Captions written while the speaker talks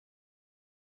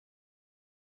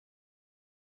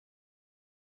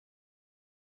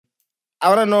I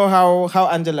want to know how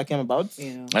Angela came about.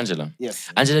 Yeah. Angela.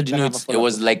 Yes. Angela, do you know it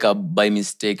was like a by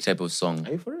mistake type of song?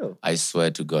 Are you for real? I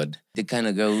swear to God. The kind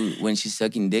of girl who, when she's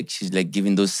sucking dick, she's like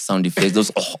giving those sound effects,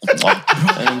 those you know what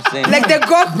I'm saying? Like the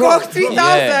Gok 3000.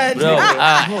 Yeah, bro.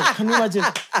 Bro, can you imagine?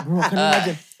 Bro, can you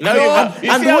imagine? Now you And see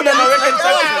how who the the- American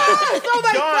Oh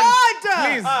my God.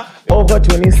 please. Over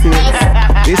 26.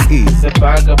 This is the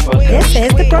This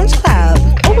is the Brunch Club.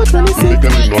 Over 26.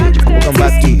 Welcome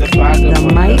back to The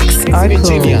mics are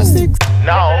cool.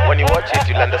 Now, when you watch it,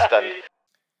 you'll understand.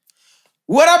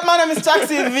 What up, my name is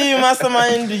Chaxy, the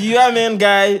mastermind, your main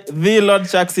guy, the Lord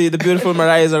Chaxy, the beautiful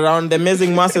Mariah is around, the amazing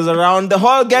Mwass is around, the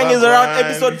whole gang is around,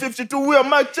 episode 52, we are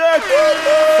mic check.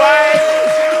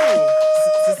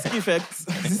 This is key facts.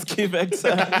 This is key facts. So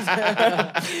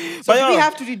do we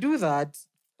have to redo that?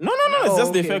 No, it's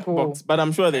just the okay, effect cool. box, but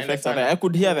I'm sure the effects are there. I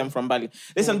could hear them from Bali.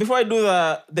 Listen, before I do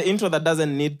the intro that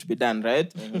doesn't need to be done,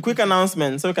 right? Quick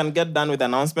announcement, so we can get done with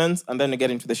announcements and then we get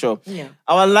into the show. Yeah.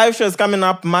 Our live show is coming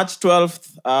up March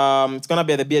 12th. It's going to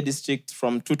be at the Beer District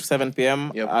from 2 to 7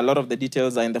 p.m. Yep. A lot of the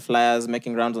details are in the flyers,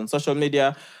 making rounds on social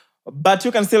media. But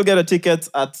you can still get a ticket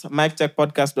at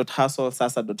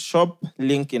miccheckpodcast.hustlesasa.shop.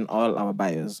 Link in all our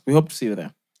bios. We hope to see you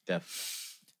there.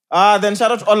 Then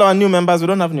shout out to all our new members. We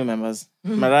don't have new members.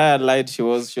 Mariah lied she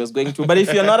was going to. But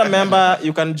if you're not a member,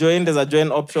 you can join. There's a join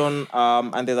option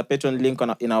and there's a Patreon link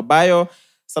in our bio.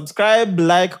 Subscribe,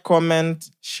 like,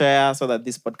 comment, share so that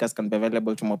this podcast can be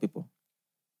available to more people.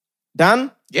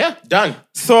 Done? Yeah, done.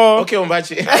 So, Okay,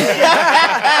 Umbachi.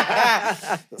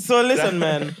 so listen,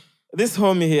 man. This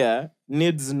homie here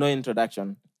needs no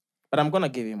introduction. But I'm going to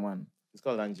give him one. It's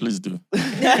called Angie. Please do.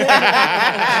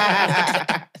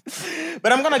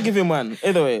 But I'm going to give him one.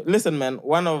 Either way, listen, man.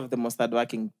 One of the most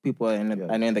hardworking people I know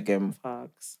in the game.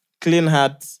 Facts. Clean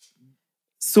heart.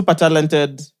 Super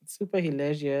talented. Super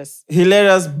hilarious.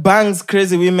 Hilarious. Bangs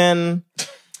crazy women.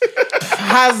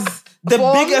 has the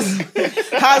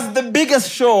biggest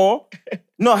show.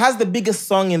 No, has the biggest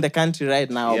song in the country right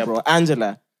now, Yep. bro.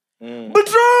 Angela.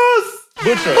 Butros!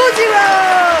 Butcher. Booty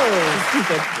Rose!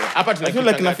 Hapa I feel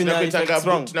like nothing is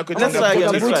wrong. Let's try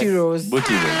again. Let's Booty try. Rose.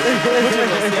 Booty. Roll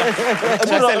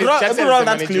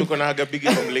that clip.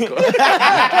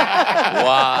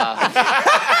 Wow.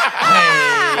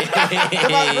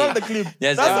 Roll the clip.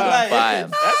 Yes, That's a lie. fire.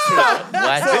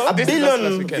 What? A This is billion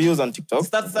last weekend. views on TikTok.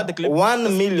 Start the clip.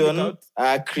 1 million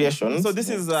creations. So this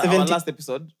is our 70. last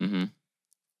episode. Mm-hmm.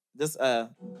 Just hey.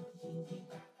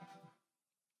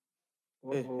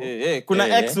 Kuna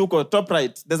X huko, top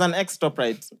right. There's an X top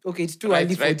right. Okay, it's too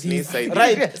early for Right, this. inside.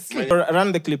 Right.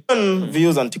 Run the clip. 1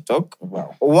 views on TikTok.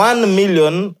 Wow. 1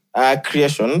 million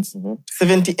creations.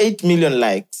 78 million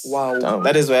likes. Wow.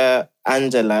 That is where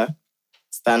Angela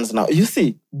stands now. You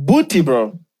see, booty,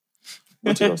 bro.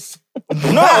 Booty Rose.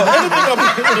 No, anything of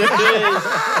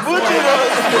Booty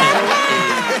Rose.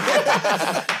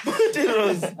 Booty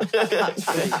Rose.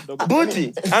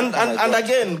 Booty. And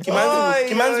again,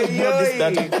 Kimanzi would know this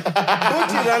that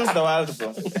Booty runs the world, bro.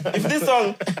 If this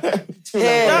song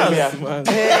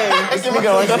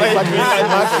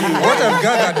what I've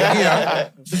gathered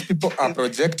here, these people are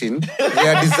projecting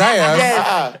their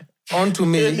desires onto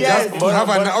me just to have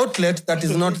an outlet that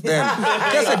is not them.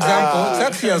 Just example,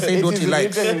 Chaxy has said what he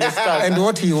likes and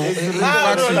what he let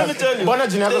me tell you. Mbona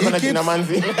jina yako kana jina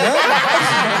Manzi?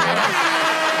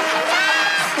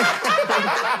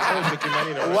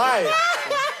 Why?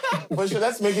 For sure,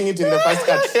 that's making it in the first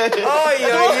cut.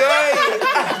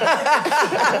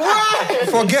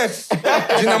 forget.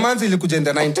 Jina Manzi ilikuja in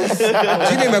the 90s.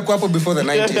 Jina imekuwa hapo before the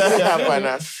 90s.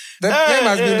 Hapana. The name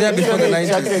has been there before the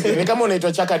 90s. Ni kama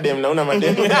unaitwa Chaka Dem na una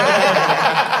madem.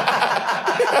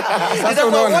 Sasa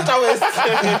unaona.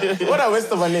 What a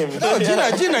waste of a name. No,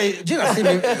 jina si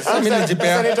mimi Sasa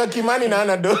nilijipea. unaitwa Kimani na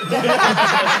ana do.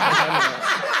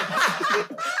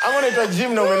 Ama unaitwa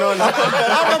Jim na umenona.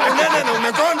 Ama munene na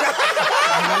umekonda.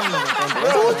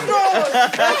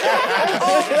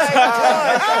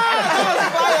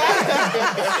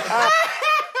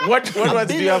 What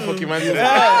words do you have for Kimani?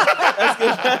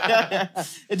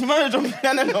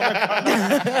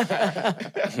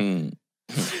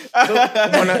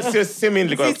 Mbona sio mimi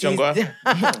nilikuwa kuchongwa. Ni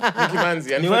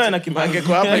Kimanzi. Ni wewe na Kimanzi.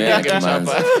 Angekuwa hapa Yeah,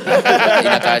 ingechapa.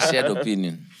 Inakaa shared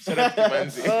opinion.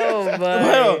 Kimanzi. Oh, my.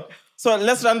 Well, so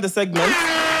let's run the segment.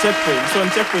 Checkpoint. So on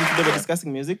Checkpoint today we're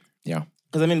discussing music. Yeah.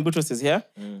 Because I mean, Butros is here.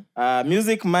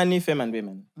 Music, money, fame, and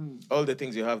women. All the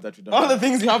things you have that we don't All have. the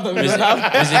things you have that we don't Music,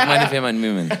 have. music, money, fame, and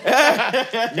women.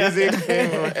 Music,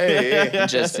 fame, hey.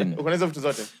 Interesting. Uko na hizo vitu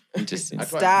zote? Interesting.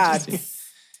 Start.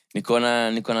 Niko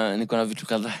na vitu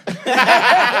kadhaa.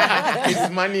 It's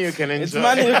money you can enjoy. It's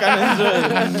money you can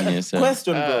enjoy. Yes, sir.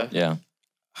 Question, bro. Yeah.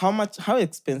 How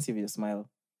expensive is your smile?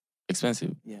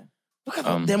 Expensive. Yeah. Look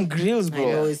at them grills, bro.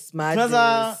 I know, it's mad.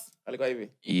 Alikuwa hivi.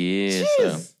 Yes.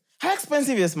 Jeez. How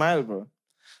expensive is your smile, bro?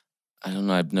 I don't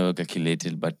know. I've never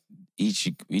calculated, but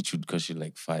each would cost you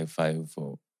like 5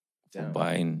 for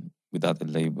buying without the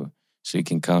labor. So you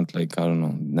can count like, I don't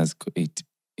know, that's 8 to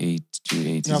 8.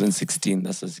 Yeah. Isn't 16?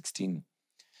 That's a 16.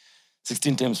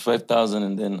 16 times 5,000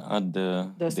 and then add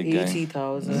That's the guy.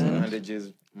 80,000. 100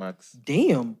 G's max.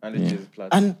 Damn. 100 G's plus.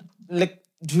 And like,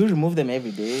 do you remove them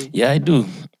every day? Yeah, I do.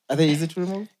 Are they easy to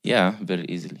remove? Yeah, very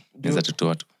easily.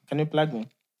 Can you plug me?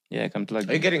 Yeah, I can plug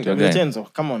Are you getting them? Okay. Vincenzo,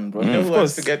 come on, bro. You know Of who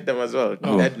wants course. to get them as well?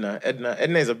 Oh. Edna.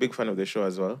 Edna is a big fan of the show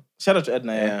as well. Shout out to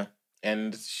Edna. Yeah. Yeah.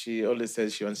 And she always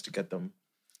says she wants to get them.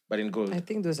 But in gold. I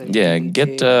think those are. Yeah,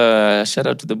 get shout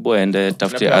out to the boy and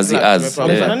Tafte Azzy Az.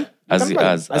 Tumeplug. Azzy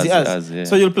Az. Yeah.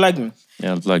 So you'll plug me.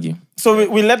 Yeah, I'll plug you. So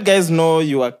we let guys know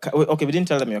you are okay. We didn't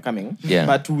tell them you're coming. Yeah.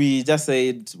 But we just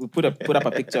said we put up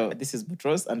a picture. This is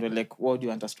Butros, and we're like, what do you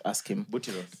want us to ask him?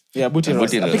 Butiros. Yeah, Butros.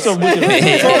 Butros. A picture of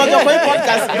Butros. So on your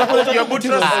podcast, You're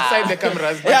Butiros outside the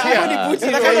cameras. But Yeah, here,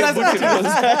 the cameras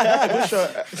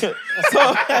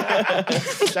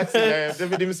Chaxy,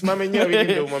 David msimame nyewe ili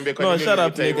ndio umwambie kwa No, nini shut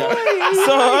up, nilikuita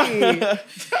nigga.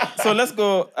 So let's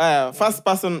go. First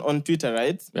person on Twitter,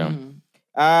 right? Yeah.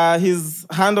 His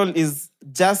handle is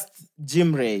just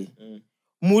Jim Ray.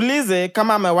 Muulize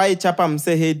kama amewahi chapa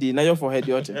mse hedi na hiyo forehead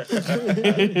yote.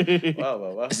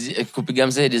 Wow. Kupiga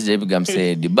msedi sijapiga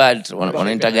msedi, but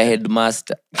wanaitaga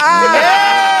headmaster.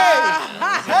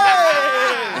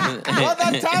 What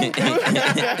that time,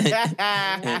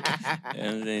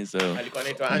 So Alikuwa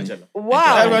anaitwa Angela.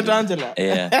 Wow. Angela.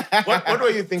 yeah. What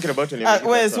were you thinking about when you made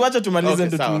Wait, that song? siwacha tumalize Okay,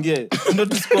 ndo sawa. tuingie. Ndo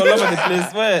to scroll over the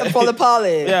place. Where? For the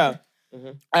poly. Yeah.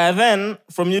 Then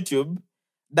from YouTube,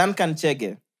 Duncan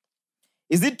Chege.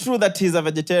 Is it true that he's a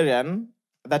vegetarian?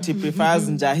 That he prefers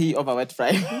njahi over wet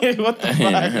fry? What the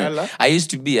fuck? I used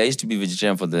to be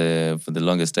vegetarian for the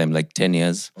longest time, like 10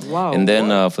 years. Wow. And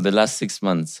then for the last 6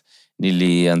 months,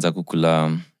 nilianza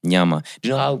kukula nyama. Do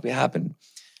you know how it happened?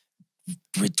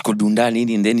 Kodunda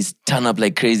nini, and then it's turn up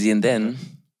like crazy, and then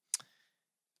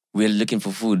we're looking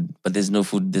for food, but there's no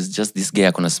food. There's just this guy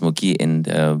akona smoky and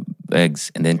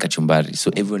eggs, and then kachumbari.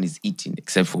 So everyone is eating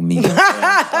except for me.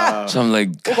 So I'm like,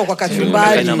 Uko kwa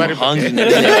kachumbari. and I'm hungry.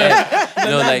 You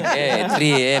know, like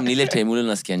 3 a.m. nile time ule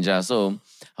nasikia njaa. So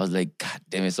I was like, God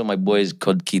damn it. So my boy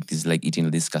called Keith is like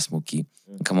eating this kasmoki.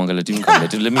 Come on, let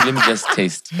me just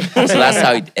taste. So that's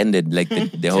how it ended, like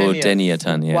the whole 10-year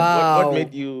turn. Yeah. Wow. What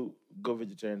made you go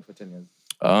vegetarian for 10 years?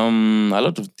 A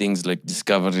lot of things, like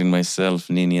discovering myself,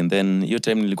 Nini, and then your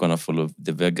time nilikuwa na follow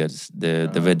the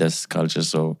Vedas culture,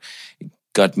 so it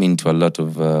got me into a lot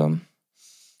of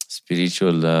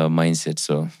spiritual mindset.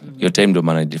 So your time ndo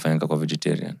maana nilifanyika kwa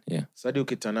vegetarian. Yeah. So hadi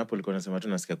ukitana hapo ulikuwa unasema tu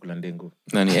nasikia kula ndengu.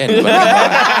 Nani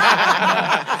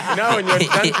Now when you're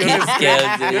drunk, you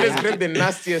Scales, always crave the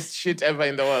nastiest shit ever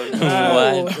in the world.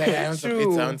 What? Like, I want some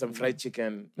pizza, I want some fried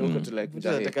chicken. Uko to like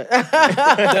Jahe.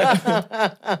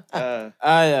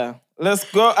 Yeah.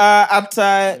 Let's go at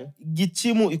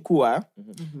Gichimu Ikua.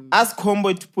 Ask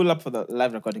Homeboy to pull up for the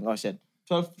live recording. Oh shit.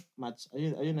 12th March. Are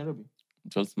you in Nairobi?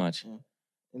 12th March. Yeah.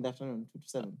 In the afternoon, 2 to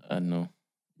 7. No.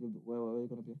 Where are you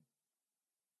gonna be?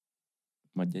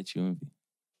 Majachi.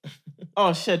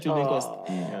 Oh shit, you'll be cost.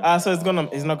 So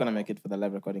he's not gonna make it for the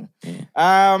live recording.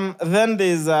 Yeah. Then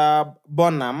there's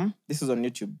Bonham. This is on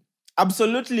YouTube.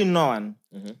 Absolutely no one.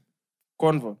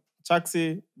 Convo.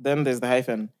 Chaxy. Then there's the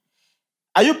hyphen.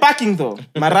 Are you packing though?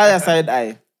 Mariah side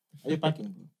eye. Are you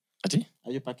packing? Ati?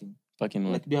 Are you packing? Packing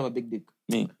what? Like, do you have a big dick?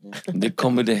 Me. They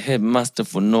call me the headmaster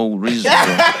for no reason.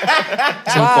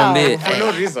 Wow. For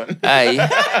no reason. Aye.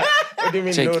 What do you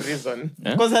mean Check. no reason?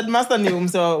 Because headmaster ni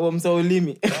umse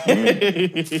ulimi.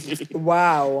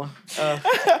 Wow.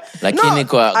 Lakini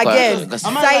kwa Again, kwa-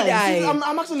 side eye.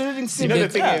 I'm actually reading You know the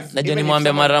thing is, najua even if nimwambia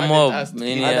someone mara hadn't mob asked,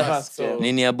 nini I'd ya ask, so-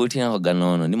 nini ya buti na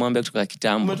ganono nimwambia kutoka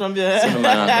kitambo. Umetuambia, Sio ndo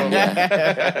maana nakwambia.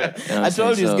 I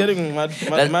told you it's So- getting mad.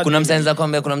 Kuna msenza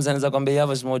kwambia you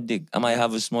have a small dick. I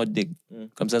have a small dick.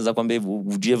 Kuna msenza kwambia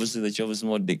would you ever say that you have a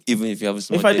small dick even if you have a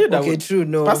small If I dick? did, I Okay, would. true,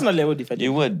 no. Personally, I would if I did.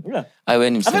 You would. Yeah. I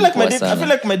went I feel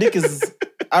like my dick is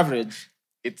average.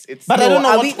 It's But I don't know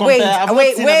Are what we, to compare. I've not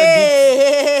seen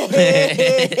other dicks.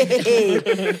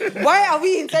 wait. Why are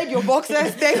we inside your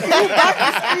boxers? Take you back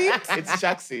the script. it's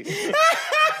Chaxy.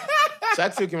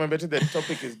 Chaxy ukimwambia tu the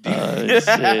topic is deep.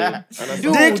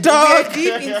 Dude, Dick talk. get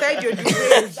deep inside your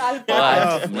duvets.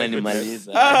 What?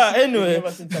 Umenimaliza. Anyway.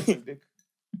 Never seen Chaxy's dick.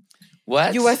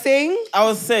 What? You were saying? I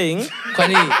was saying,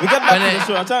 Kwani, we get back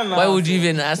to the show. why would you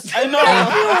even ask? I know.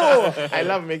 I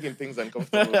love making things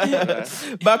uncomfortable.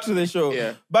 Back to the show.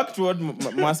 Yeah. Back to what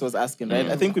Mwass was asking, right?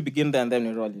 I think we begin there and then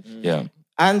we roll it. Yeah.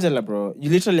 Angela, bro, you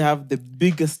literally have the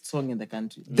biggest song in the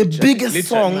country. The biggest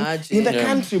song in the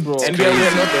country, bro. And we are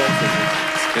not the ones.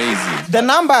 It's crazy. The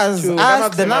numbers, the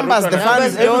fans, Numbers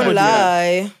don't everybody.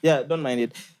 lie. Yeah, don't mind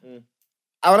it.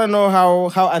 I want to know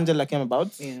how Angela came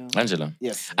about. Yeah. Angela.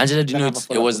 Yes. Angela, do you Then know have a it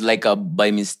follow-up. was like a by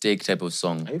mistake type of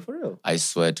song? Are you for real? I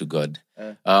swear to God.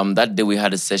 That day we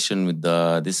had a session with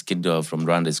this kid from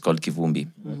Rwanda. It's called Kivumbi.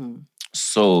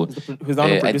 So Who's the one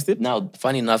who produced it? now,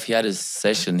 funny enough, he had a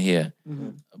session here.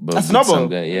 But That's with Noble? some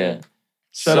guy, yeah.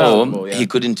 Shout So out. Noble, yeah. he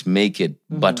couldn't make it,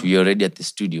 but we were already at the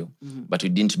studio. But we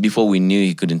didn't, before we knew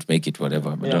he couldn't make it,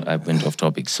 whatever. But I went off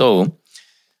topic. So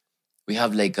we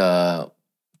have like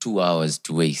 2 hours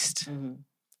to waste.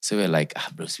 So we're like,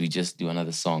 bros, we just do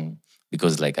another song.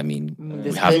 Because we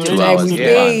have 2 hours. We Yeah.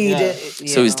 paid.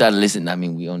 So we started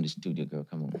listening. We own the studio, girl.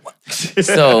 Come on.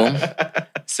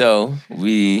 So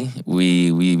we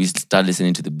started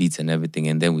listening to the beats and everything,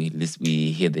 and then we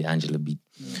hear the Angela beat.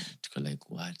 To go like,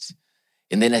 what?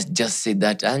 And then I just said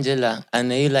that, Angela, I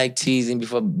know you like teasing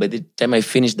before. By the time I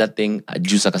finished that thing, I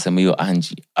just akasema yo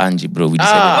Angie, bro. We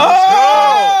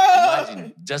decided.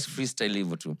 Imagine, just freestyle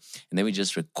level too, and then we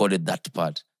just recorded that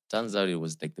part. Turns out it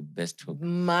was like the best hook.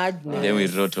 Madness. Then we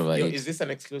wrote over Yo, it. is this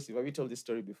an exclusive? Have you told this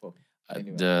story before?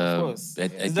 Anyway. Of course. I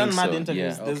It's think done mad so,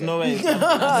 interviews. yeah. There's no way. We were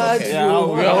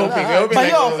hoping But like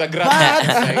yo, it was a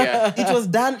graphic. Yeah. It was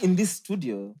done in this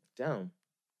studio Damn.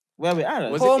 where we are.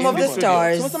 Was Home it in of this the studio?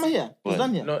 stars. So what's someone here? It was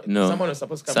done here. No. Someone was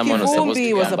supposed to come. Someone was supposed to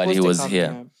Kivumbi was come, but he supposed was to come,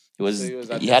 here. yeah. He was. So he was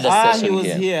at He the- had a session he was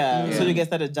here. here. So you guys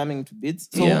started jamming to beats.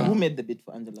 So Yeah. who made the beat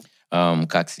for Angela?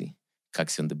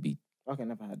 Chaxy on the beat. Okay,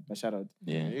 never had. But shout out.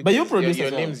 Yeah. But you produced your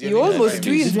as well. names. You almost Did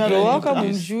twins, you have bro. any How come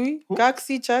plans? Mjui?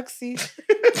 Chaxy.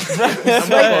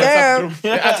 right there.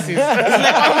 The axis.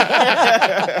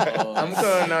 I'm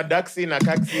going now. Daxi na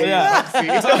Kaxi. Yeah. Taxi.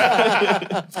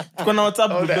 Tuko na WhatsApp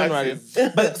All group, the don't worry.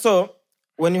 axes. But so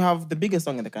when you have the biggest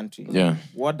song in the country, Yeah.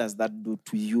 what does that do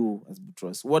to you as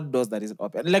Boutros? What does that? Is it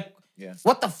open? Like, Yeah.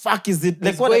 what the fuck is it?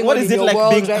 Like, What's going what on is in it your like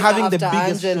world being right having now the after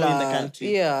biggest show in the Angela?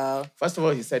 country? Yeah. First of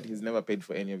all, he said he's never paid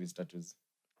for any of his tattoos.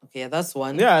 Okay, that's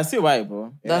one. Yeah, I see why,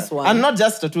 bro. That's one. And not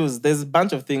just tattoos. There's a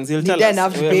bunch of things. He'll tell Then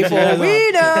us. have to pay for Yeah,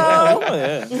 we know. Oh,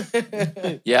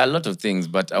 yeah. Yeah, a lot of things,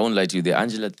 but I won't lie to you. The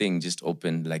Angela thing just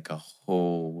opened like a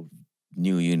whole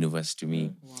new universe to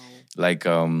me. Like,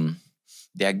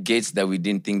 there are gates that we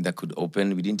didn't think that could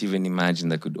open. We didn't even imagine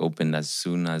that could open as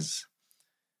soon as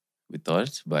we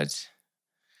thought. But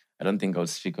I don't think I'll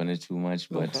speak on it too much,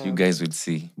 but you guys would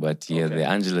see. But yeah, the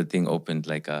Angela thing opened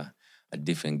like a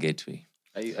different gateway.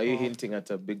 Are you hinting at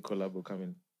a big collab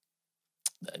coming?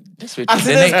 Let's wait. After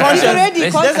The there's next- conscience, already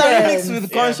there's a conscience. remix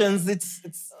with conscience.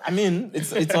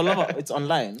 It's all over. It's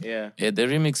online. Yeah. Yeah, the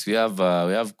remix we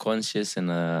have Conscious and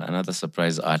another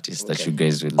surprise artist that you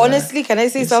guys will. Honestly, can I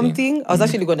say you see. something? I was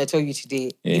actually going to tell you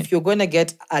today. Yeah. If you're going to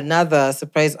get another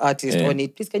surprise artist Yeah. on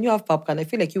it, please, can you have Popcorn? I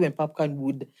feel like you and Popcorn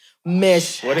would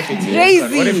mesh. What if it's Crazy.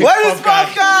 What if it's What is popcorn?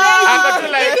 popcorn? I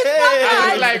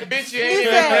got to like, bitch, you ain't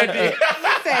even ready.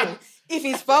 Listen, if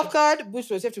it's Popcorn, Bush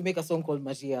you have to make a song called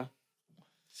Magia.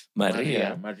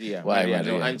 Maria. Maria. Why No,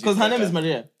 Maria? Angie Because her name is better.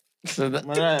 Maria. So that,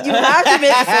 Maria. You have to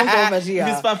make a song called Magia.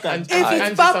 This popcorn. If it's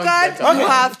Angie Popcorn, sounds better. you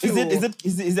have to.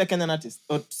 Is it a Kenyan artist?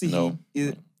 Or see, No.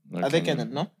 are they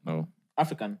Kenyan? No? No.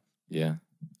 African. Yeah.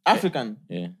 African.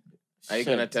 Yeah. Are you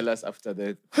gonna tell us after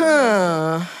the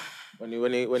Huh. when you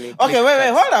Okay,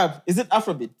 wait, hold up. Is it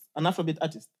Afrobeat? An Afrobeat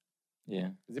artist? Yeah.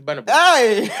 Is it Burna Boy?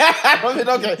 Hey!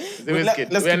 okay.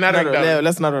 Wizkid? Let's We are narrowing down.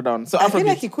 Let's narrow down. So I feel Afrobeat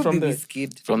like it could from be there.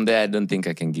 Wizkid. From there, I don't think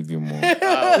I can give you more.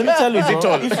 Let me tell you, Is it bro,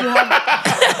 tall? if you have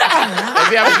Does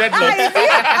he have dreadlocks?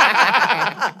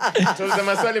 Tuliza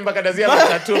maswali mpaka does he have a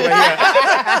tattoo over here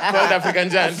called African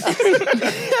Giant?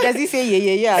 Does he say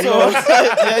yeah? so, No.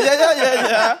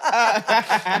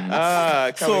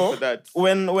 yeah. Coming So for that.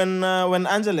 when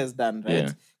Angela is done, right?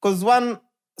 Yeah. Because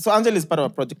so Angela is part of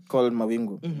a project called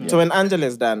Mawingu. So when Angela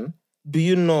is done, do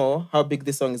you know how big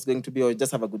this song is going to be, or you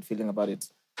just have a good feeling about it?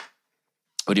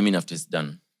 What do you mean after it's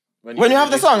done? When you have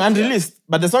the release song it, unreleased,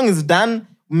 but the song is done,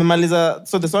 Memaliza,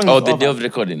 so the song Oh, is the over. day of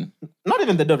recording. Not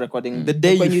even the day of recording, the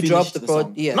day When you finish drop the the prod,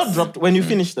 song. yes. Not dropped, when you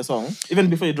finish the song, even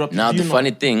before you drop it. Now do the you know?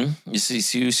 funny thing, you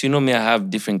see, you know me. I have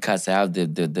different cats. I have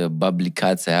the bubbly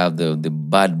cats. I have the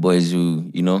bad boys who,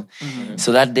 you know.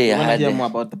 So that day I I want to had. hear more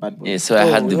about the bad boy. Yeah, so I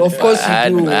had of course I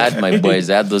you do. had my boys.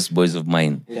 I had those boys of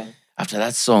mine. Yeah. after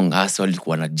that song hasa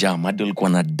walikuwa na jam, hadi walikuwa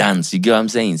na dance. You get what I'm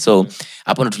saying? So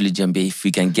hapo ndo tulijambia, if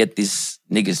we can get these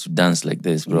niggas to dance like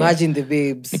this, bro. Imagine the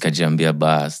babes. Nikajambia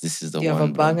bas, this is the You one. have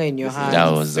a banger in your hand.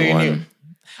 That was the one.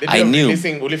 I knew.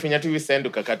 Ulifinya tu send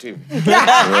ukakati hivi.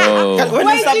 Bro. When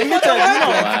you submitted,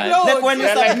 like when you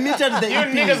They're like, submitted the you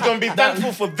EP. niggas gonna be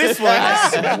thankful for this one.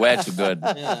 I swear to God.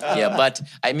 Yeah, but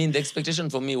I mean, the expectation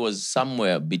for me was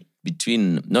somewhere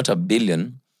between, not a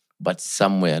billion, but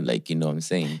somewhere, like, you know what I'm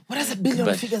saying? What does a billion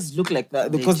But- figures look like?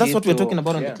 That? Because that's what we're talking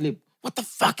about on the clip. What the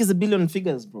fuck is a billion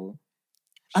figures, bro?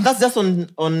 And that's just on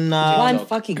One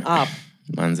fucking app.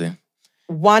 Manze.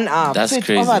 One app. That's so it's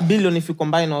crazy. over a billion if you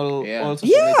combine all. Yeah. all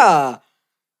social media. Yeah.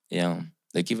 Yeah.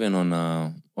 Like even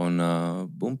on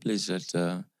Boom Place at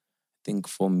I think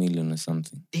 4 million or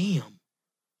something. Damn.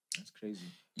 That's crazy.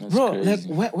 That's Bro, crazy.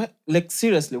 like, like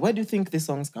seriously, where do you think these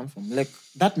songs come from? Like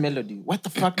that melody, what the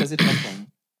fuck does it come from?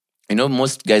 You know,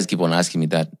 most guys keep on asking me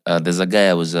that. There's a guy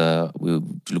I was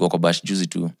tulikuwa kwa bash juzi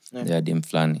tu, yeah, dem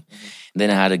flani. Then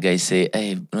I had a guy say,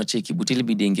 "Hey, no cheki, butili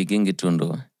bidenge genge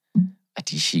tundo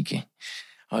atishike."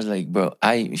 I was like, "Bro,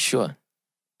 I sure."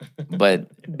 But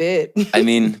Bet. I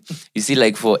mean, you see,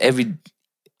 like for every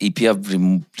EP I've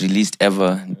released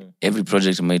ever, every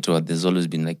project in my tour, there's always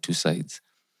been like two sides.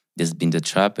 There's been the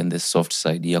trap and the soft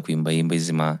side, ya kuimba imba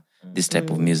izima, this type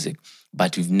of music.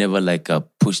 But we've never like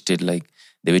pushed it like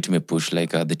the way to me push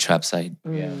like the trap side.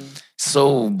 Yeah.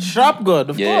 So Trap God,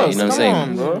 of yeah, course. you know what I'm Come saying?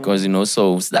 on, bro. Because you know,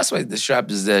 so that's why the trap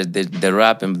is there, the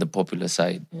rap and the popular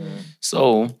side.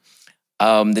 So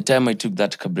the time I took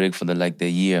that break for the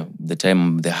year, the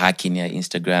time the hacking, yeah,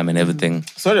 Instagram and everything.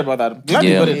 Sorry about that. Glad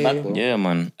you got it back, though. Yeah,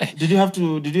 man. Did you have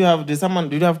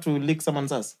to lick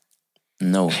someone's ass?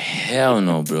 No, hell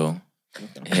no, bro.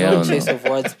 Hell Good choice no. of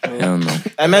words, bro. Hell no.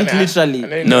 I meant literally.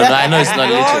 No, I know it's not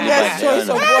literally. Longest but, choice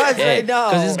of words right now.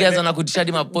 Because these guys wanakutisha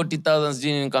hadi ma 40,000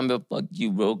 sijui nikamwambia fuck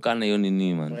you bro, kana hiyo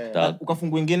nini man. Dog.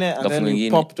 Ukafungu ingine and then Ukafungu you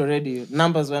ingine. popped already.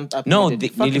 Numbers went up. No,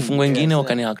 immediately. Fucking nilifungwa ingine yes,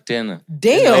 wakanihack tena.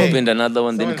 Damn. I opened another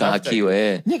one then Someone's after nikahakiwa,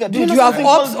 yeah. Nigga, Dude, know you have something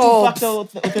ops, called ops.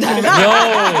 two-factor authentication?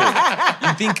 No,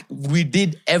 you think we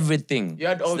did everything? You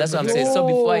had all That's the what I'm saying. So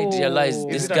before I realized Is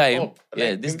this it an guy, op? yeah,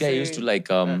 Like this him guy used to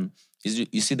saying-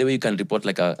 you see the way you can report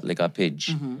like a page,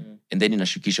 and then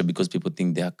inashukisha because people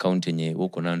think the account yenye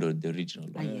wako nando the original.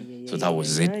 So that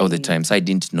was it all the time. So I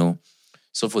didn't know.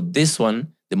 So for this one,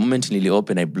 the moment nearly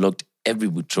open, I blocked every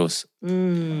butros.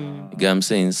 You get what I'm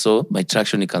saying? So my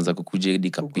traction ikaanza kukuja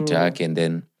hadi kapita yake, and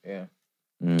then Yeah.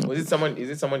 Is it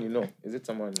someone you know? Is it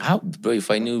someone? how, bro? If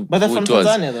I knew But they're who from it was,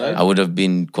 Tanzania, though, right? I would have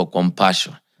been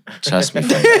compassion. Trust me.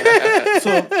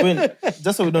 So, wait,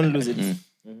 just so we don't lose it.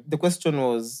 The question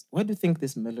was, where do you think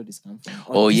these melodies come from?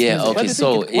 Or Oh, this yeah, music? Where okay, do you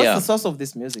so, think what's yeah. the source of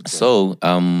this music? bro? So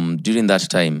during that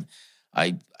time,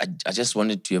 I just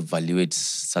wanted to evaluate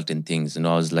certain things. You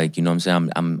know, I was like, you know what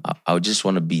I'm saying? I just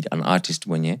want to be an artist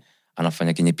mwenye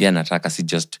anafanya kenye pia nataka, si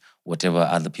just whatever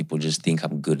other people just think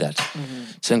I'm good at.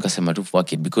 So nikasema tu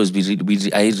fuck it, because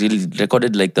I really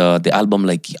recorded like the album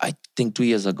like I think 2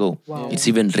 years ago. Wow. It's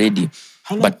even ready.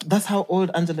 How long, But that's how old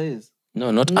Angela is. no,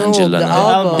 not No, Angela. the no.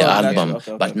 album. The Gotcha. album.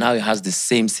 Okay, But now it has the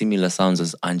same similar sounds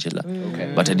as Angela.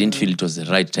 Okay. But I didn't feel it was the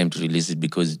right time to release it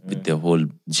because with the whole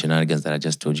shenanigans that I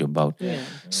just told you about.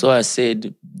 So I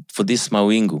said, for this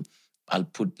Mawingu, I'll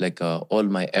put like all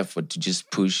my effort to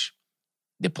just push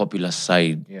the popular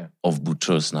side of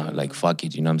Butros now. Like, fuck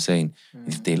it, you know what I'm saying?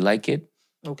 If they like it,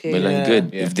 Okay. well and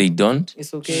good. Yeah. If they don't,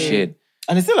 It's okay. shit.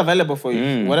 And it's still available for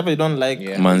you. Whatever you don't like,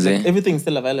 Manze. like, everything's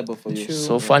still available for you.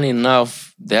 So funny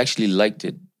enough, they actually liked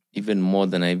it even more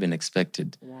than I even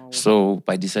expected. So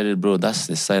I decided, bro, that's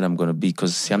the side I'm gonna be,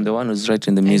 because I'm the one who's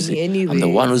writing the music. I'm the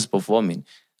anyway. one who's performing.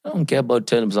 I don't care about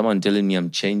someone telling me I'm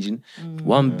changing.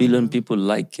 1 billion people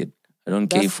like it. I don't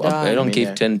care if That's I don't done. care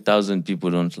if 10,000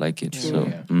 people don't like it.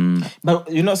 So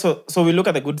But you know, so we look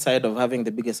at the good side of having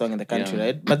the biggest song in the country, Yeah.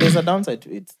 right? But there's a downside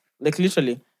to it. Like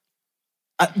literally,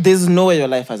 there's no way your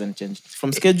life hasn't changed.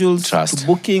 From schedules Trust. to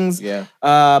bookings, Yeah.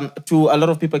 to a lot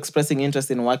of people expressing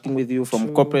interest in working with you,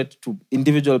 from corporate to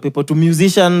individual people to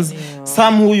musicians,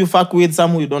 some who you fuck with,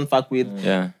 some who you don't fuck with.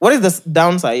 yeah. What is the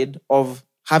downside of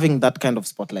having that kind of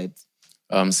spotlight?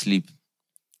 Sleep.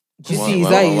 You see his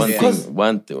eyes.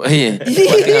 One thing. Yeah.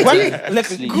 Like,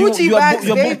 Gucci you are bags,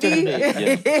 you're booked every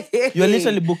baby. day. You're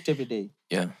literally booked every day.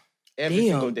 Yeah. Every Damn.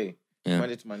 single day. Yeah.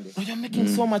 Monday to Monday. But you're making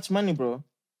so much money, bro.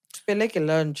 Like a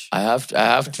lunch. I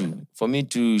have to. For me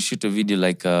to shoot a video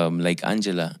like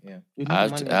Angela, You I need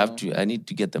have money to now. I need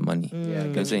to get the money. Yeah. You know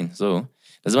what I'm saying? So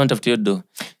that's one of the though.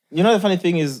 You know, the funny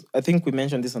thing is, I think we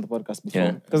mentioned this on the podcast before.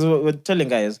 Yeah. Because we're telling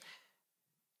guys,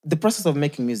 the process of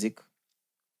making music,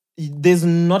 there's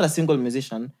not a single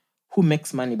musician who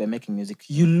makes money by making music.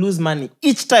 You lose money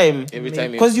each time. Every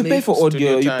time. Because you pay for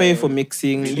audio, you pay for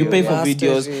mixing, you pay for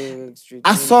videos.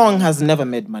 A song has never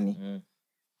made money.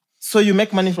 So you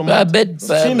make money from what?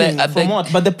 Streaming, from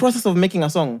what? But the process of making a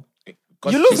song,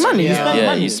 you lose money. You spend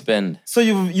money. You spend. So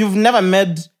you've never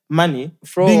made money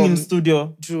from being in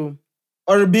studio. True.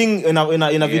 Or being in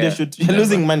a video shoot. You're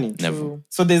losing money. Never.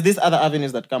 So there's these other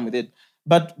avenues that come with it.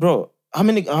 But bro, how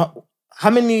many,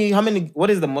 what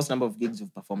is the most number of gigs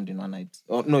you've performed in one night?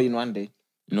 Or no, in one day?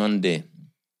 In one day.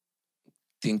 I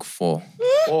think 4.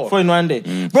 4 in one day.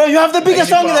 Bro, you have the biggest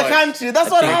song in the country.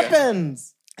 That's what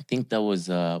happens. I think that was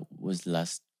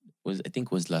last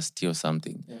year or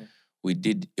something. Yeah. We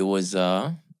did, it was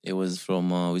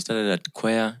from, we started at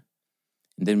Choir,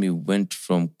 and then we went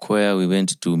from Choir, we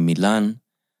went to Milan.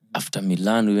 After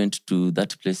Milan, we went to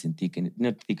that place in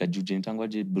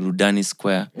Burudani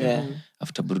Square. Yeah.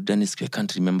 After Burudani Square, I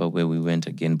can't remember where we went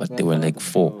again, but there were like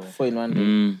 4. 4 in one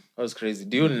day. That was crazy.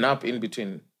 Do you nap in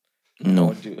between?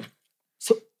 No.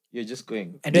 So you're just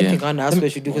going. I don't think I'm gonna ask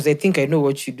what you do because I think I know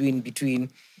what you do in between.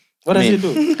 What does he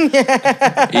do?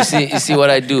 You see what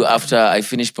I do after I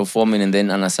finish performing and then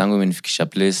anasango menifikisha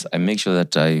place, I make sure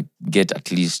that I get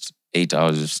at least 8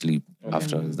 hours of sleep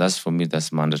afterwards. That's for me,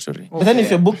 that's mandatory. But then if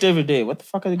you're booked every day, what the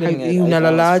fuck are you getting? You'll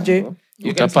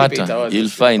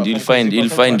find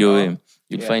your way.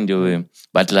 You'll find your way.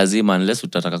 But lazima, unless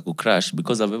utataka crash,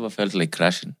 because I've ever felt like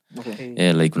crashing. Okay.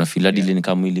 Yeah, like unafeel dili ni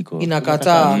kama iliko.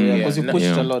 Inakata. Because you pushed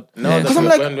a lot. No, because I'm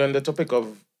like, when the topic of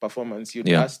performance, you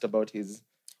asked about his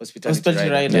hospitality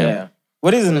rider. Yeah.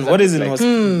 What is in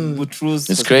Butru's?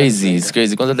 It's crazy.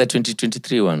 Because of that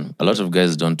 2023 one, a lot of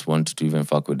guys don't want to even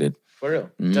fuck with it. For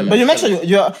real. But you make sure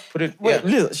you're... Put it,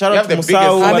 Listen, shout out to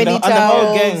Musau and the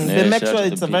whole gang. They make sure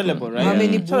it's available, right? How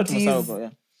many Shout out to booties? Musau, bro, yeah.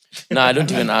 No, I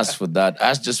don't even ask for that. I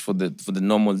ask just for the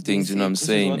normal things, you know what I'm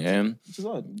saying?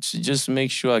 To just make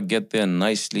sure I get there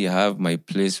nicely, have my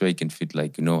place where I can fit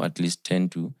like, at least 10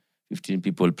 to 15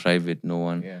 people private, no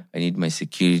one. Yeah. I need my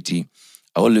security.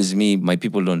 My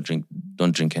people don't drink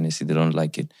Hennessy, they don't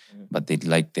like it. But they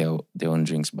like their own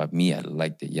drinks. But me, I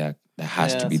like the yak. That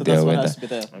has to be there.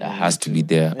 That has to be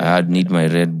there. Yeah. I need my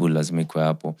Red Bull as me kwa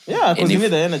hapo. Yeah, because you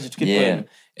need the energy to keep going.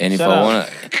 And if I want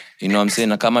to, you know what I'm saying,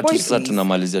 na kama tu sasa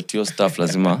tunamalizia tu stuff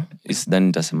lazima,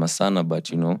 then nitasema sana, but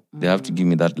they have to give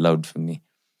me that loud for me.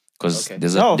 Because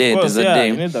there's a day I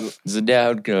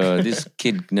heard this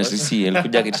kid, Nessie,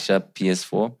 alikuja kitisha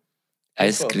PS4,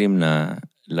 ice cream na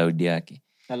loud yake.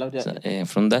 So,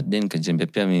 from that day nikajembea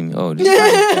pia mimi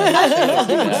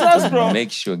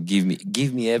make sure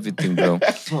give me everything, bro.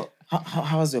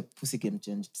 How has your pussy game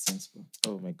changed since, bro?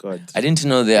 Oh my God. I didn't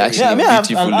know there are actually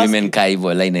beautiful women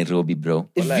Kaivo like Nairobi, bro.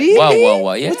 Really?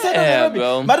 Wow. Yeah,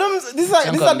 bro. Madam, these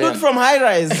are dude from high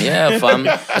rise. Yeah, fam.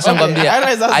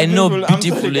 I know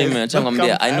beautiful women.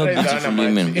 I know beautiful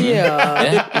women.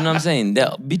 Yeah. You know what I'm saying? There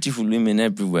are beautiful women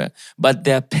everywhere. But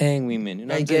they're paying women. You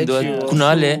know what I'm saying?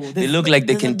 Kuna wale, they look like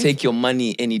they can take your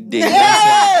money any day. You know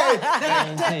what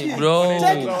I'm saying? Bro,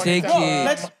 take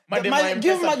it.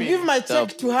 Give my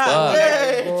check to her.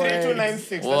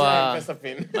 3296. Wow.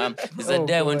 There's a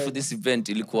day I went for this event.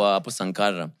 Ilikuwa hapo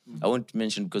Sankara. I won't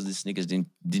mention because these niggas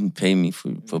didn't pay me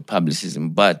for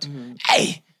publicism. But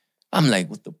hey, I'm like,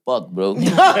 what the fuck, bro?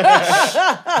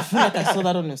 I feel like I saw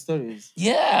that on your stories.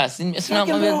 Yeah,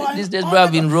 these days, bro,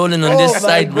 I've been rolling on this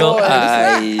side, bro.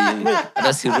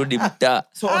 That's the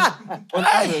So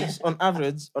on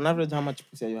average, how much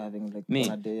pussy are you having? Like me,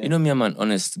 on a day? Yeah? You know me, I'm an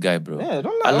honest guy, bro. Yeah,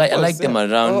 I like them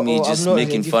around me, just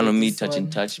making fun of me,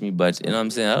 touch me. But you know what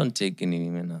I'm saying? I don't take any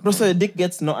women now. Bro, so your dick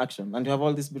gets no action, and you have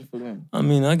all these beautiful women. I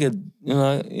mean, I get,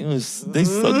 they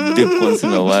suck dick once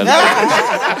in a while.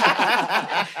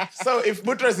 So if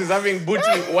Butros is having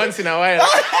booty once in a while,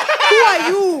 who are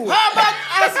you? How about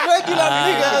us regular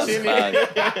niggas?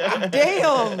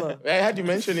 Damn. I had you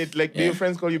mention it. Like, do your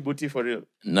friends call you booty for real?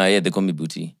 No, yeah, they call me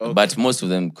booty, but most of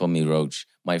them call me Roach.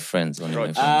 My friends, only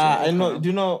my friends. I know. Do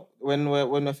you know when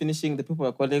we're finishing, the people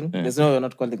are calling? There's no, we're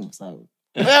not calling Musau.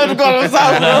 We have to call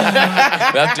Musau, bro.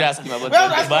 We have to ask him about the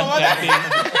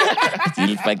bank thing.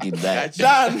 He'll fucking die.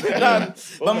 Done.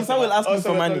 But Musau will ask me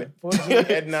for money.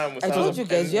 I told you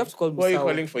guys, you have to call Musau. Who are you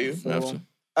calling for you?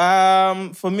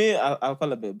 For me, I'll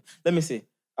call a babe. Let me see.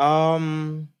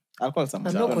 I'll call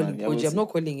someone. I'm not calling Koji. I'm not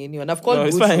calling anyone. I've called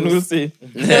it's fine. We'll see.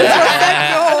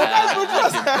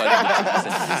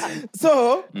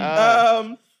 So,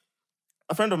 a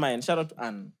friend of mine, shout out to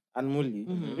Anne Muli.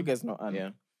 You guys know Anne.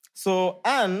 Yeah. So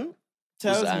Anne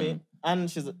tells me, Anne,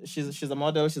 she's a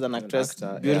model, she's an actress,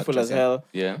 beautiful as hell.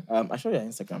 Yeah. I'll show you her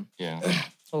Instagram. Yeah.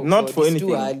 Not for anything.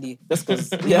 Too early. Just because.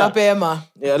 Mapema.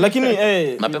 Yeah, like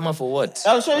hey. Mapema for what?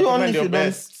 I'll show you only if you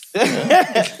don't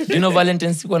Do you know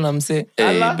Valentine's sikuwa na mse?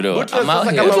 Hey bro, I'm out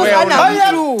here. Which was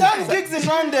true. 10 gigs in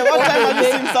one day. What time have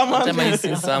you seen someone? What time have you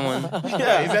seen someone?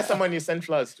 Yeah. Is there someone you sent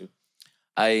flowers to?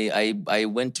 I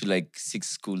went to like 6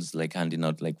 schools, like handing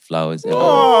out like flowers. And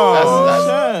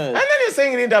then you're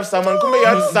saying you need to have someone. Kumbe you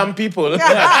had some people.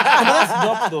 That's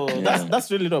dope though.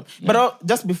 That's really dope. But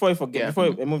just before I forget, before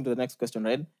I move to the next question,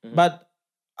 right? But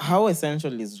how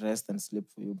essential is rest and sleep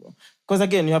for you, bro? Because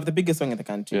again, you have the biggest song in the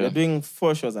country. You're doing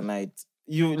 4 shows a night.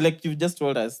 You just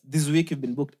told us this week you've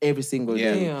been booked every single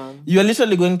day. Yeah. You're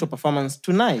literally going to a performance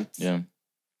tonight. Yeah.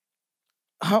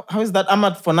 How is that?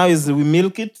 Ahmad, for now, is we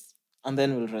milk it and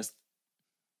then we'll rest.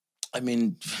 I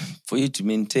mean, for you to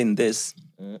maintain this,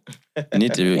 you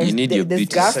need your there's beauty.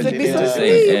 gas to be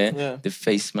so The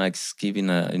face mask, giving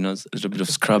a little bit of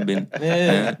scrubbing,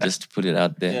 just to put it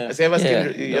out there. Yeah. So you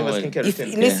have a skincare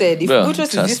routine? Listen, if Bro, Butros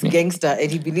is trust this me. gangster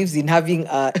and he believes in having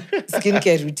a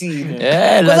skincare routine.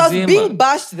 Yeah, Because I was lazima. being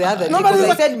bashed the other day No, but because he's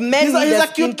I said men he's need a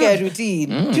cute skincare dude. routine.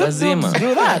 Lazima.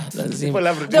 Do that. Lazima. People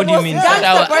have What do you most mean?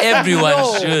 gangster person Everyone you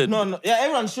know. should. No, yeah,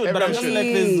 everyone should. But I'm Everyone just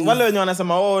like this. should. Wale wenye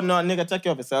wanasema, oh no, nigga, take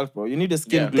care of yourself, bro. You need a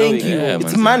skin Yeah. glowing. Thank you. Yeah,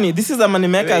 It's man. money. This is a money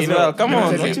maker as You know, well. Come on,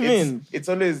 let me what tell you mean? It's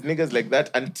always niggas like that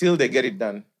until they get it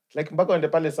done. Like mpaka wende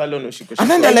pale salon ushiko. And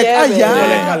then they're like, Yeah, ah, man. yeah.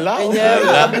 They're like, Allah.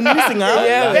 Yeah, I've been missing out.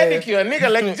 Yeah. Pedicure, nigga,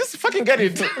 like just fucking get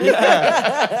it.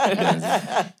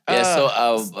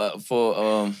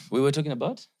 We were talking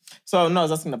about? So no, I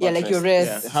was asking about Yeah, like your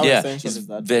rest. How essential it's is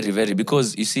that? very, very.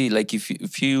 Because you see, like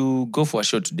if you go for a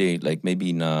show today, like maybe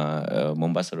in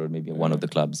Mombasa Road, maybe in one of the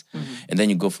clubs, and then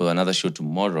you go for another show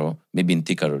tomorrow, maybe in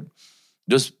Thika Road,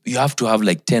 you have to have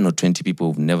like 10 or 20 people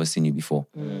who've never seen you before.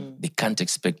 They can't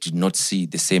expect to not see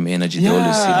the same energy they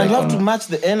always see. Yeah, Like you have on- to match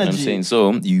the You know what I'm energy. saying?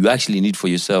 So you actually need for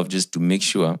yourself just to make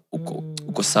sure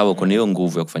uko sawa, uko na hiyo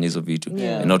nguvu ya kufanya hizo vitu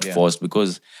and not forced,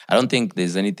 because I don't think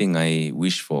there's anything I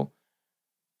wish for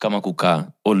kama kukaa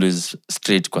always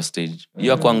straight kwa stage.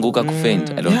 You kuanguka kufaint.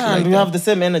 I don't Yeah, like and you that. have the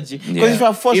same energy. Because Yeah. if you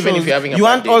have 4 Even shows, if you're having a you bad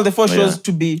want day. all the 4 Yeah. shows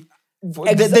to be...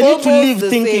 They need to Almost leave the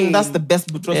thinking same. that's the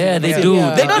best Butros. Yeah, they Yeah. do.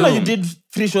 Yeah. They don't know do. you did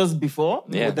 3 shows before.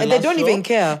 Yeah. with the And they last don't show, even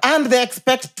care. And they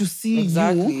expect to see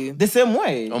Exactly. you the same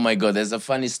way. Oh my God, there's a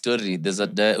funny story.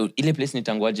 Ile place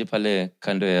nitangwaje pale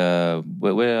kando ya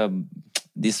where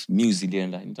this muse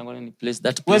ilienda. Nitangwa nini place?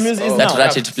 That Where place, music is that now.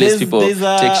 ratchet place people There's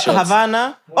take shots.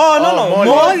 Havana. Oh, no.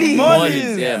 Molly's.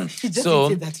 Molly's, yeah. just So,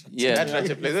 said that. yeah. That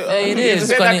ratchet place. Yeah, it You is.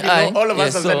 say Kwani that, all of us yeah,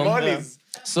 have said so- Molly's.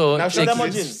 So Now check them it.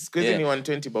 out, Jin. Squeezing Yeah. me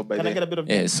 120 bob by Can I the get a bit of...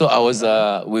 Yeah, so I was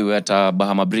we were at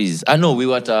Bahama Breeze. We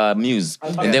were at Muse.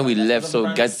 And then we left.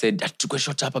 So guys said, took a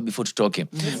shot hapa before to talk.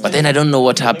 But then I don't know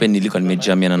what happened. Nilikuwa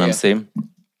nimejamia na I'm saying.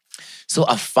 So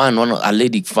a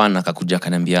lady fan akakuja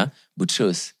kanambia,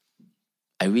 Butros,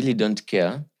 I really don't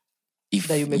care if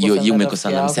That you make rafiki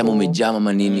us yako. umejama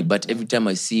manini, but every time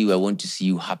I see you, I want to see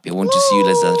you happy. I want to see you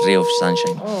as a ray of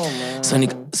sunshine.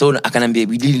 So akanambia,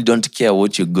 we really don't care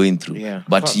what you're going through. Yeah.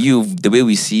 But you, the way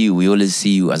we see you, we always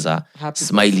see you as a Happy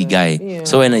smiley person. guy. Yeah.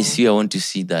 So when I see you, I want to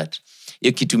see that.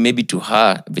 Hiyo kitu maybe to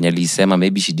her, venye alisema,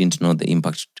 maybe she didn't know the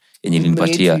impact yenye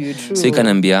ilinipatia. Made to you, So true.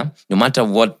 ikanambia, no matter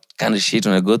what kind of shit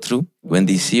when I go through, when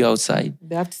they see you outside,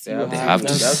 They have to see you they happy. have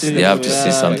to see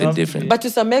Yeah, something yeah. different. But to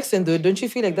some extent, though, don't you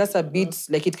feel like that's a bit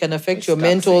like it can affect your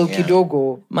mental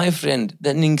kidogo? My friend,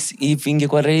 that means if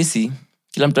ingekuwa rahisi,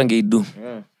 kila mtu angeidu.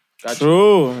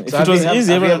 True. If So it was have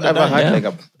easy, you everyone would ever have had done. like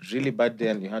a really bad day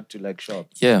and you had to like show up?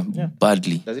 Yeah,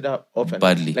 badly. Does it happen often?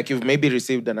 Badly. Like you've maybe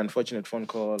received an unfortunate phone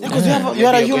call. Because or you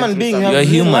are a maybe human going being. through You have You're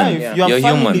real human. life. Yeah. You have You're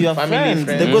family, human. you have Family, friends.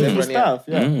 They friends, go through everyone, yeah. stuff.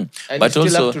 Yeah. And But you still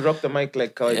also, have to rock the mic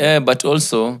like kawaida. yeah, but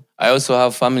also I also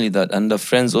have family and the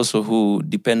friends also who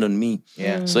depend on me.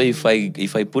 Yeah. So if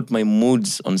I put my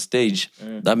moods on stage,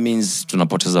 that means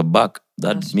tunapoteza back.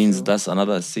 That means that's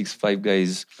another 6-5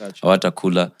 guys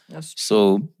hawatakula.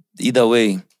 So either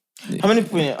way, How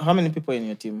many people in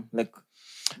your team? Like,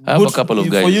 I have a couple of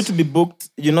guys. For you to be booked,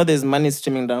 there's money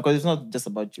streaming down because it's not just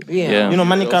about you. Yeah. Yeah.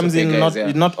 Money Also comes big in.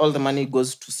 guys, Not all the money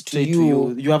goes straight to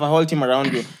you. You have a whole team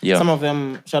around you. Yeah. Some of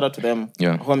them, shout out to them.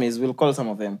 Yeah. Homies, we'll call some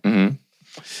of them.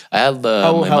 I have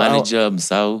my manager,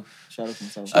 Msao. Shout out to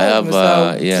themselves. I have,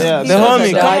 Yeah, the He's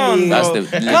homie. such a Come on, darling. That's bro.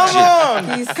 the legit. Come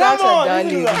on. He's such Come a on.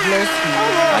 darling. Bless you.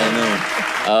 I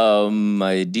know.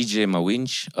 My DJ, my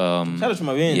winch. Shout out to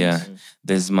my wins. Yeah.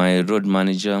 There's my road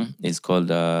manager. It's called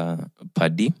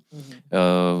Paddy.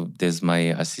 There's my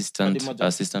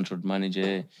assistant road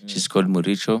manager. She's called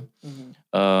Muricho.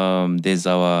 There's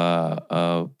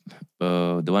our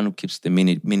the one who keeps the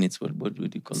minutes. What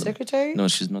would you call them? Secretary? No,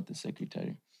 she's not the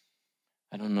secretary.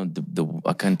 I don't know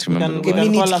I can't You remember. can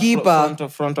the word. call her keeper.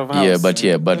 front of house. But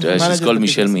she's Manages called the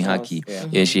Michelle business house.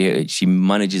 Mihaki. Yeah, she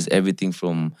manages everything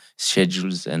from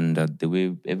schedules and the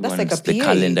way everyone like a the PA.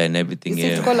 calendar and everything.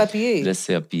 Is it called a PA? Let's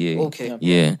say a PA. Okay.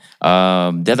 Yeah.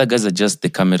 The other guys are just the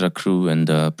camera crew and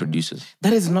producers.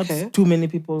 That is not too many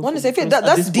people. Honestly, I feel At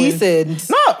that's this point. decent.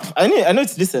 No, I know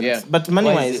it's decent, Yeah. but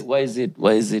money-wise. Why is it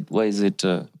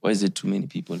too many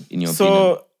people in your opinion?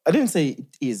 So I didn't say it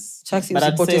is. Chaxy, but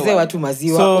I'd say usipoteze why. watu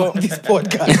maziwa So- on this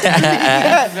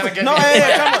podcast. No, hey,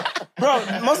 come on,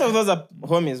 bro. Most of those are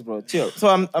homies, bro. Chill. So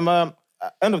I'm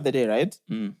end of the day, right?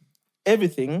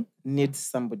 Everything needs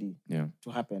somebody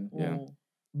to happen. Yeah.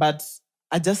 But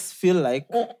I just feel like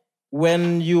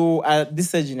when you are at this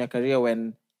stage in your career,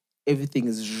 when everything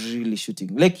is really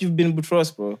shooting, like you've been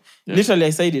Butros, bro. Literally, I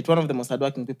said it. One of the most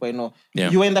hardworking people I know. Yeah.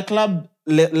 You were in the club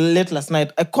late last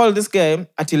night. I called this guy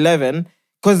at 11.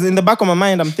 Because in the back of my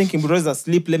mind, I'm thinking, bro, is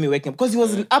asleep, let me wake him. Because he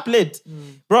was up late.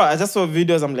 Bro, I just saw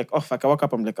videos, I'm like, oh, fuck, I woke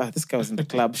up, I'm like, this guy was in the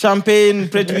club. Champagne,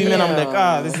 pretty women, I'm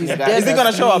like, this is the guy. Is he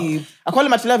gonna show up? asleep. I call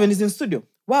him at 11, he's in studio.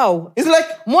 Wow. He's like,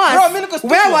 Mwass, bro, I'm in the studio.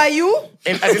 where were you?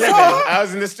 At 11, I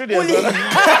was in the studio. as well.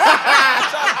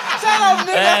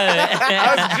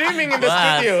 I was dreaming in the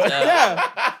studio.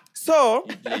 Yeah. So,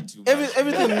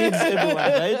 everything needs everyone,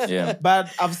 right? Yeah.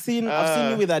 But I've seen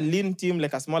you with a lean team,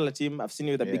 like a smaller team. I've seen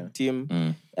you with a big team.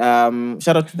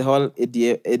 Shout out to the whole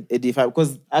AD5,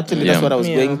 because actually that's what I was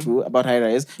going to about high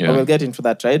rise. Yeah. But we'll get into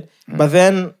that, right? But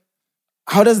then,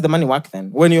 how does the money work then?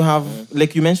 When you have,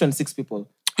 like you mentioned, 6 people.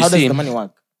 How does the money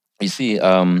work? You see,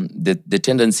 the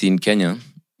tendency in Kenya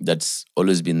that's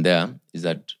always been there is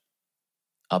that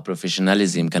our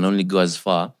professionalism can only go as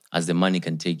far as the money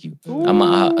can take you. As,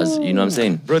 you know what I'm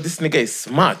saying? Bro, this nigga is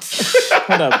smart.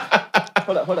 Hold up.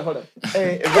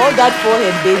 Hey, Hold that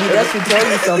forehead, baby. That should tell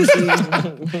you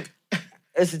something.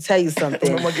 That should tell you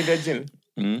something. Mama, get that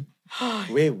gin.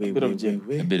 Wait.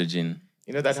 A bit of gin.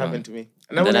 You know that happened to me.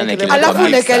 Then I make it Alafu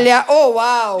Mwass. nekelea. Oh,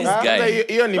 wow. This guy.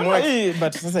 Hiyo ni moja.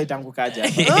 But sasa itangukaja.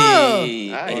 Hey.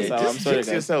 So I'm sorry, Fix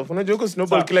guys. yourself. Unajua uko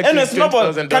Snowball kila Anyway, kitu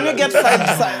Snowball, $20,000. can we get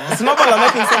Snowball are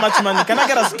making so much money. Can I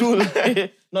get a stool?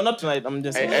 No, not tonight. I'm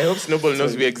just I hope Snowball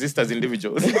knows we exist as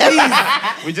individuals.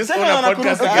 We just Send own me a on a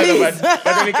podcast cruise, together, please.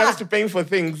 but when it comes to paying for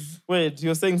things, Wait,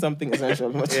 you're saying something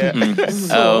essential.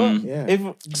 yeah. If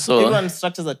So- everyone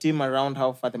structures a team around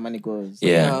how far the money goes.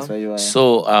 Yeah. So you are.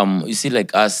 So, you see,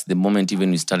 like us, the moment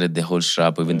even we started the whole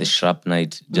Shrap, even the Shrap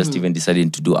night, just even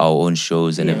deciding to do our own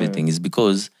shows and everything, is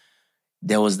because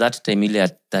there was that time really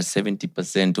at that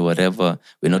 70% or whatever,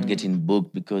 we're not getting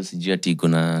booked because you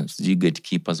get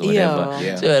keepers or whatever.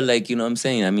 Yeah. So like, you know what I'm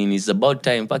saying? I mean, it's about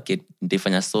time, fuck it,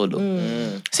 nitaifanya solo.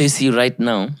 So you see right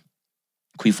now,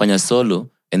 kuifanya solo,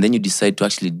 and then you decide to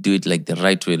actually do it like the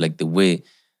right way, like the way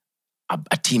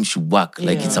a team should work.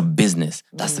 Like it's a business.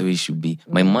 That's the way it should be.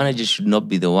 My manager should not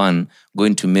be the one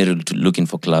going to Merrill to looking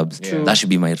for clubs. That should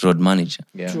be my road manager.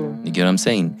 Yeah. You get what I'm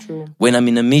saying? When I'm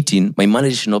in a meeting, my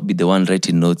manager should not be the one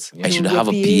writing notes. I should have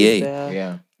a PA.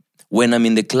 Yeah. When I'm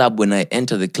in the club, when I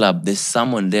enter the club, there's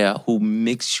someone there who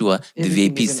makes sure the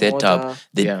Everything VIP is in setup, order.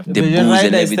 the Yeah. the The booze and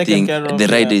rider is taken everything, care of, the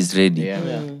rider yeah. is ready.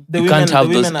 Yeah. You can't have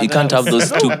those. women are You can't there. have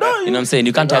those two. You know what I'm saying?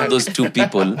 You can't have those two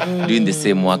people doing the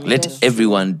same work. Let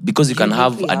everyone, because you can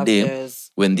have a day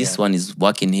when this one is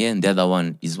working here and the other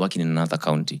one is working in another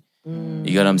county. You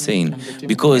get what I'm saying?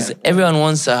 Because everyone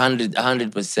wants 100%,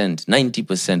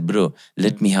 90%, bro.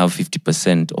 Let me have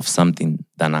 50% of something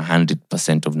than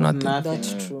 100% of nothing.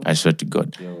 That's true. I swear to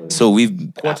God. So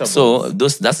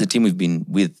that's the team we've been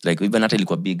with. Like even hata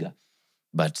ilikuwa bigger.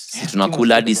 But si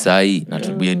tunakula hadi sahi na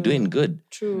we are doing good.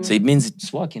 True. So it means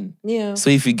it's working. Yeah. So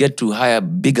if we get to higher,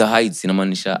 bigger heights,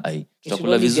 inamaanisha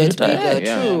tutakula vizuri.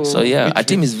 True. So yeah, our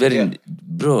team is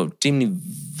team ni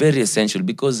very essential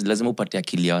because lazima upate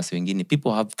akili ya wase wengine.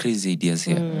 People have crazy ideas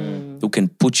here who can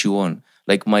put you on.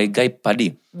 Like my guy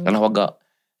Paddy, anawaga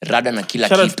rada na kila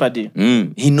Shout out kitu. Paddy.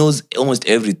 He knows almost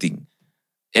everything.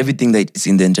 Everything that is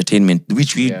in the entertainment,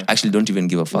 which we actually don't even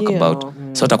give a fuck about.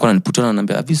 So atakuwa ananiputana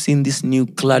ananiambia, have you seen this new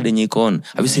clad yenye iko on?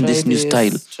 Have you seen this new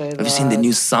style? Have you seen the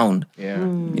new sound? Yeah.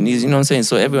 And you know what I'm saying?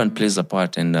 So everyone plays a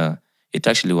part and it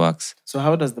actually works. So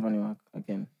how does the money work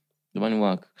again? The money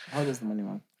work. How does the money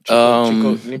work?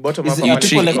 Chico, ni bottom Is up it money.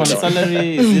 people like on Chico.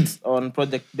 salary? Is it on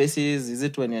project basis? Is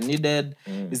it when you're needed?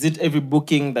 Is it every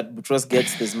booking that Butros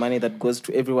gets, there's money that goes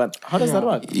to everyone? How does that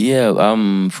work? Yeah,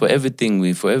 for everything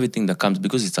that comes,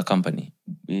 because it's a company.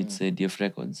 It's DF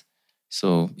Records.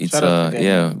 So it's Shout out to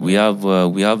them. we have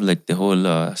like the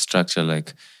whole structure.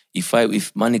 Like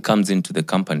if money comes into the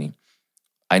company,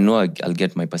 I know I'll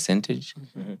get my percentage,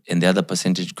 and the other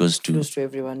percentage goes to Close to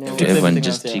everyone else. everyone. Everything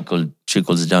Just else, yeah.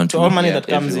 trickles down to So all money that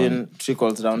comes everyone. in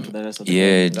trickles down to the rest of the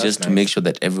Yeah, people. just to make sure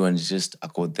that everyone's just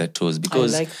accord their toes.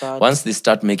 Because like that. once they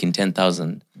start making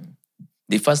 10,000,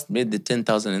 they first made the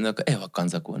 10,000 and they're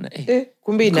wakaanza kuona Kumbe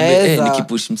kumbe, inaweza.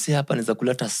 nikipush mse hapa naweza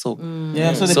kuleta so.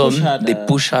 Yeah, so they So push harder. they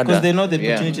push harder. Because they know the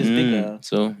opportunity is bigger.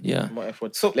 So yeah. More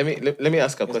effort. So let me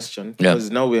ask a question Yeah.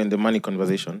 because now we're in the money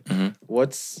conversation.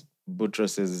 What's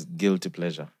Boutros's guilty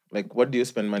pleasure? Like, what do you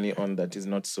spend money on that is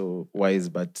not so wise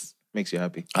but makes you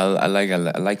happy, I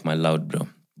like my loud, bro.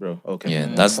 Okay. Yeah,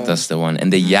 that's the one.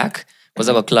 And the yak was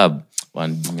like a club.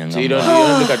 One. So you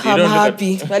don't look at. You I'm don't look at.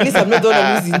 happy. At least I'm not the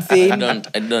one who's insane. I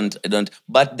don't.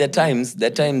 But there times,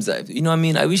 you know what I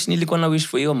mean? I wish nilikuwa na wish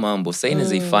for your mambo. Sahi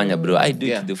naifanya, bro. I do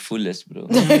it to the fullest, bro.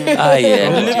 Yeah.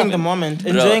 We're living the moment,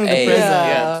 Bro, enjoying the hey, present.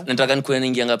 Yeah. Nataka nikuwe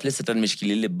naingianga place hata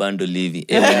nimeshikilia ile bando livi.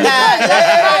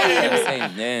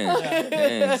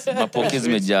 Mapoke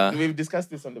zimejaa. We've discussed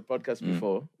this on the podcast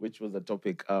before, which was a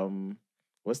topic.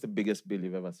 What's the biggest bill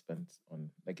you've ever spent on,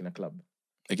 like in a club?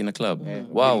 Like in a club. Yeah.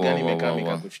 Wow.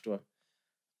 Kushtua.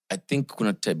 I think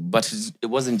kuna but it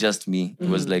wasn't just me. It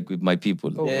was like with my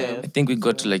people. Yeah. I think we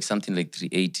got to like something like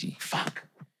 380. Fuck.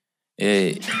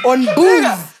 Yeah. On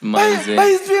booze. Manze. But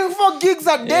he's doing 4 gigs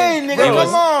a day, nigga. Come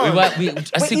on. I Wait,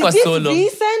 think is was this solo.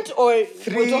 recent or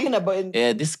we're talking about...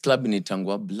 Yeah, this club in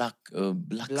Itangwa, Black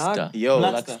Star. Yo.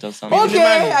 Black Star something.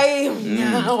 Okay,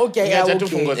 okay.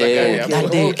 That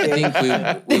day, I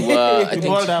think we were. I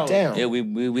rolled out. think, yeah,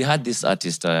 we had this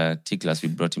artist, T-Class. We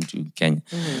brought him to Kenya,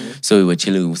 so we were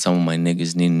chilling with some of my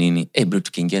niggas. Nini. Hey, bro,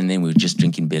 to Kenya, and we were just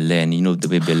drinking Bel Air, and you know the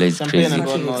way Bel Air is Champagne crazy. and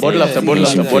whatnot. Bottle after bottle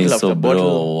after bottle So, after bro,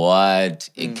 bottle. what?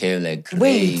 It came like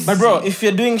crazy. But bro, if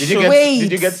you're doing Did shows,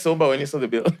 you get sober when you saw the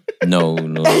bill? No.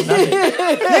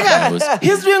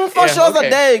 he's doing 4 shows okay. a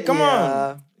day. Come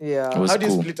on. Yeah. It was How do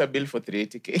you cool. split a bill for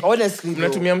 380k? Honestly, though.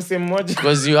 Mnatumia mse mmoja.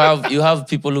 Because you have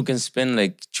people who can spend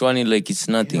like chwani like it's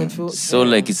nothing. So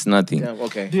like it's nothing. Yeah,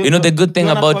 okay. You know the good thing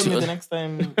You wanna about call me the next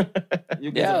time you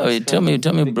guys yeah, are wait, tell me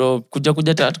bro. Kuja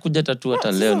tatu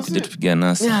hata leo nikuje tupigia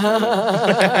nasi.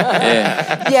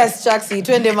 Yeah. Yes, Chaxy,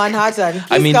 twende Manhattan. Please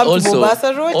I mean, come also- to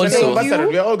Mombasa Road. also- Thank Mombasa Road. you.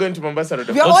 We are all going to Mombasa Road.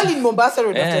 We are all in Mombasa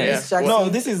Road after Yeah. this, Chaxy. No,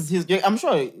 this is his. I'm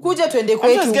sure. Kuja twende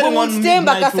I'm just kwetu. getting on Stay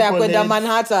mpaka midnight saa ya to kwenda college.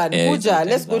 Manhattan. Yeah, Kuja,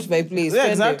 let's go to my place. Yeah,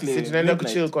 Twende. exactly. Si tunaenda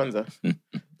Midnight. kuchill kwanza.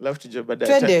 Love to jo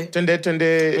baadaye. Twende.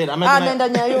 Twende. Wait, am I nenda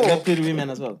gonna Nyayo. get Pretty Women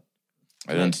as well?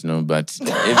 I don't know,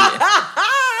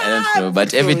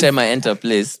 but every time I enter a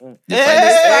place, they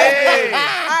find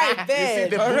I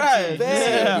bet. All right.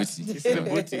 Yeah. the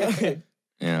booty.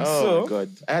 Yeah. Oh So- my God.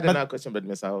 I had another question, but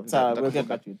nimesahau. So we'll get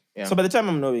back to it. Yeah. So by the time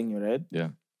I'm knowing you, right? Yeah.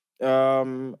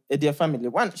 Edia family.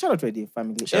 Shout out to Edia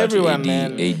family. Shout out to Everyone, AD.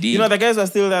 man. AD. You know, the guys who are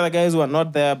still there, the guys who are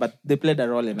not there, but they played a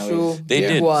role in a True. way. They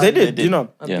did. One. They did, you know.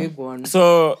 A Yeah. big one.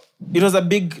 So it was a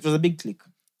big click.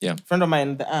 Yeah. Friend of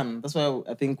mine, the Anne. That's why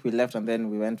I think we left and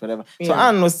then we went whatever. So Yeah.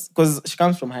 Anne was, because she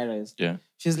comes from high rise. Yeah.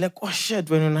 She's like, oh shit,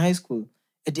 when we were in high school,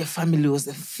 Edia family was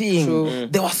the thing. True.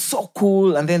 They were so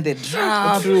cool, and then they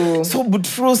dropped. True. So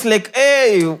Boutrous like,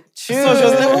 hey. True. So she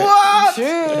was like, what?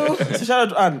 True. So shout out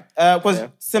to Anne. Because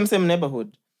same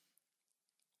neighborhood.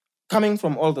 Coming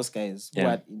from all those guys who Yeah.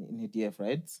 are in EDF,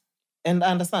 right? And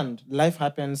I understand, life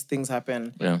happens, things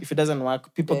happen. Yeah. If it doesn't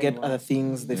work, people They get work. other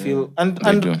things. They feel, and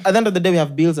do. at the end of the day, we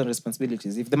have bills and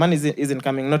responsibilities. If the money isn't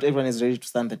coming, not everyone is ready to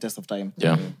stand the test of time.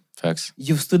 Yeah. Facts.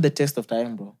 You've stood the test of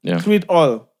time, bro. Yeah. Through it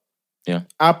all. Yeah.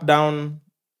 Up, down,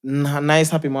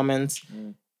 nice, happy moments.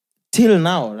 Till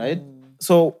now, right?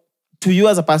 So, to you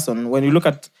as a person, when you look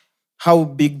at how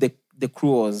big the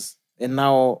crew was, and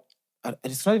now,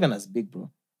 it's not even as big,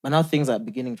 bro. But now things are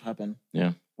beginning to happen.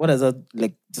 Yeah. What does that,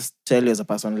 like, just tell you as a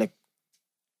person? Like,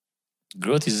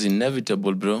 Growth is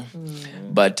inevitable, bro.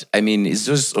 But I mean, it's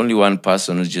just only one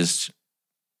person who just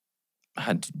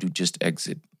had to just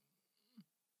exit.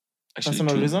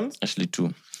 Personal reasons? Actually,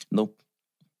 two. Nope.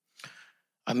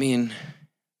 I mean,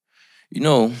 you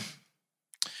know,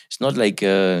 it's not like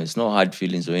it's no hard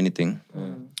feelings or anything.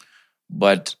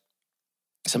 But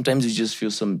sometimes you just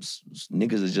feel some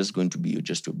niggas are just going to be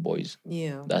just your boys.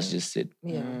 Yeah. That's just it.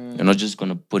 Yeah. You're not just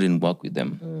gonna put in work with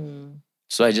them.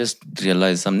 So I just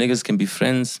realized some niggas can be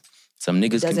friends, some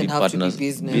niggas can Doesn't be have to be partners,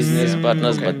 business.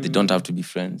 partners, but they don't have to be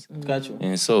friends. got you.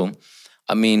 And so,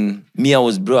 I mean, me, I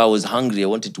was hungry. I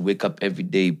wanted to wake up every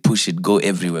day, push it, go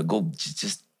everywhere, go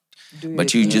just.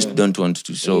 But you just don't want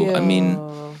to. So I mean,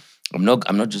 I'm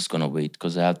not just gonna wait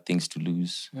because I have things to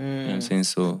lose. You know what I'm saying?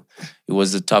 So it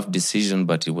was a tough decision,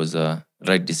 but it was a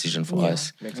right decision for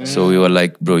us. So we were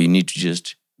like, bro, you need to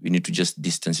just you need to just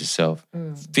distance yourself.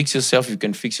 Fix yourself. You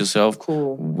can fix yourself.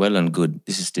 Cool. Well and good.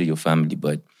 This is still your family,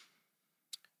 but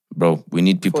bro, we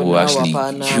need people who now, actually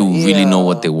apana. who really know Yeah.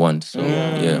 what they want. So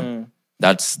yeah,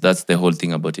 that's the whole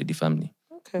thing about the family.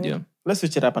 Okay. Yeah. Let's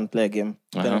switch it up and play a game.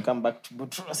 Then Uh-huh. we'll come back to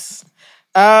Boutros.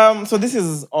 So this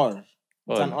is or.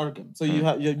 It's an or game. So you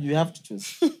have to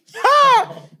choose.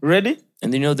 Ready?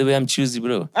 And you know the way I'm choosy,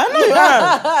 bro. I know you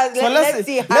are. So Let's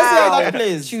see let's see how how that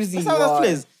plays. choosy Let's see how you that are.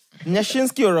 plays.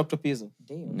 Nyashinsky or Octopizzo?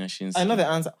 Nyashinsky. I know the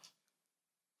answer.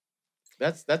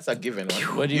 That's a given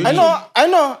one. What do you I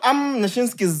mean? know. I'm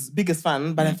Nyashinsky's biggest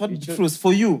fan, but I thought Boutros,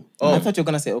 for you, I thought you were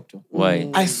gonna say Octo.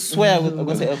 Why? I swear I was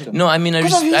gonna say Octo. No, I mean I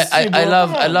Because of history, I bro. love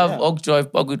Come on, yeah. Octo.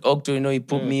 I've fucked with Octo. You know, he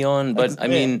put me on. But I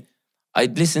mean, I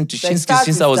listened to Like, Shinsky start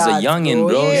since to I was a start, youngin,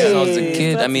 bro. bro. Since I was a Yeah,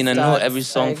 kid. I start mean, to I know start. every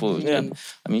song I for. agree. Yeah.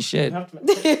 I mean, shit. No,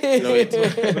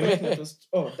 it's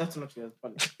Oh, that's not yours.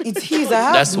 It's his. I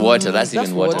have That's water. That's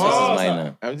even water. This water. is mine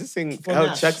now. I'm just saying how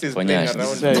Chaxy is For playing Nyash.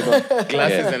 around There you go.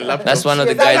 glasses and laptops. That's one of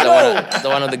the Yes, I guys. know. That's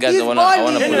one of the guys He's I wanna pull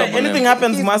balling. up on Anything them.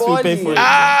 happens, He's Mwass will pay for it.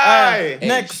 Aye.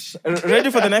 Next, ready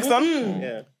for the next one?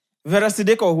 Yeah. Vera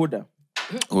Sidek or Huda?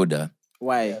 Huda.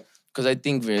 Why? Because I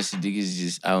think Vera Siddiq is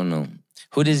just, I don't know.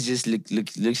 Huda's just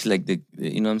looks like you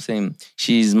know what I'm saying?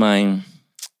 She's my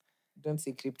Don't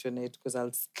say kryptonite because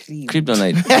I'll scream.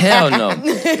 kryptonite. Hell no.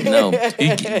 No.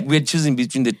 We're choosing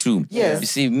between the two. Yes. You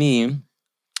see, me,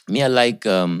 I like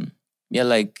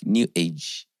new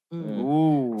age.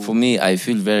 Ooh. For me, I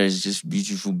feel Vera is just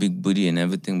beautiful, big booty and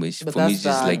everything, but But for me, that's it's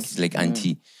just that. it's like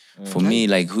auntie. For me,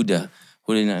 like Huda,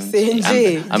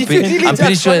 Senje. I'm Did pretty, you really I'm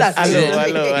pretty just sure. call us Senje?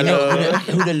 You know,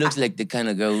 Huda looks like the kind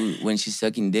of girl who, when she's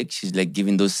sucking dick, she's like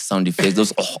giving those sound effects,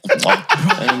 those. You know what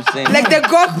I'm saying? Like the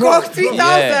Gok 3000.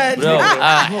 Yeah, bro.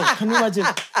 Bro, can you imagine?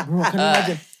 Bro, can you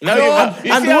imagine? Now you and see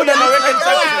how Huda you're looks making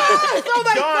Chaxy? Oh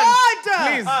my John, God.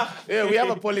 Please. Yeah, we have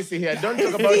a policy here. Don't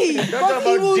talk about See, don't but talk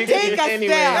he will about take dick us anyway.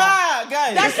 there. Ah,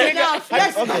 guys. That's enough.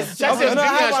 That's Okay. enough. Chaxy was No, I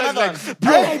thinking have and another she's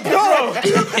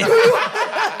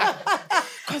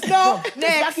like, No, Back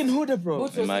next. in Huda, bro.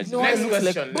 Imagine. Ignore next him.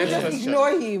 question. Next Just question.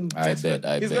 ignore him. I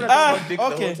bet. He's gonna talk about dick the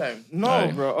okay. whole time. No,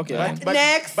 Alright. bro. Okay. Alright.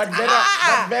 Next. But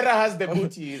Vera has the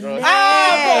booty, bro. Next.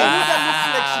 Huda looks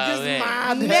like she just man.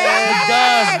 mad.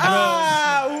 Next.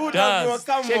 Huda, bro. Does.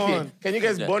 Come Check on. it. Can you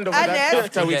guys bond over that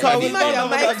Ernest, after we Yeah. cut Give it? me your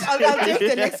mic. I'll take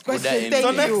the next question. Huda Thank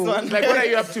So next you. one. Like, what are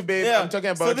you up to, babe? Yeah. I'm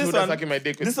talking So about this Huda one- sucking my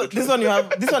dick with This one you have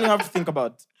to think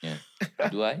about. Yeah.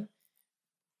 Do I?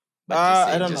 But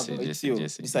I don't know. just say, It's just you.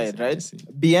 say, Decide, just right? say.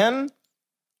 Bien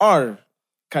or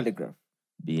calligraph?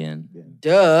 Bien.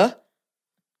 Duh.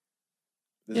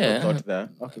 There's Yeah. no thought there.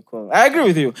 Okay, cool. I agree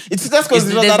with you. It's just because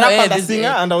it was a There's no- rapper, yeah, the there's- singer,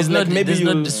 and I was there's like, no- maybe there's you.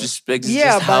 no disrespect. It's Yeah,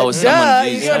 just how but someone duh,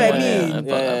 views you know what I someone. mean?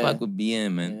 Yeah, Yeah. I fuck with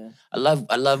BM, man. Yeah. I love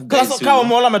Because guys who... Kawa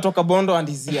Mola ametoka Bondo and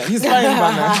he's here. He's fine,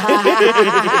 man.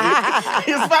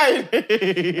 He's fine.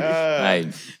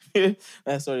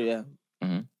 Right. Sorry, yeah.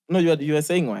 Mhm. No, you were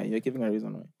saying why. You're giving a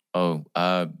reason why. Oh,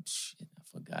 shit, I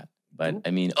forgot. But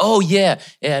I mean, oh yeah.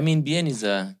 I mean, Bien is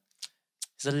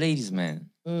he's a ladies man.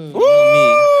 Mm.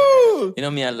 You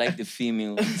know me, I like the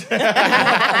female. So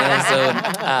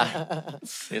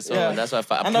that's why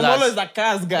And I'm always the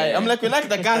cars guy. I'm like, we like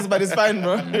the cars, but it's fine,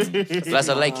 bro. plus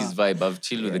I like his vibe. I've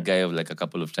chilled with the guy like a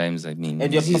couple of times. I mean,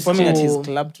 And you're He's performing at his cool.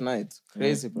 club tonight.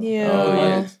 Crazy, bro. Yeah. oh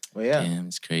yeah. Oh, yeah. Damn,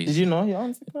 it's crazy. Did you know you're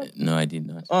on the club? No, I did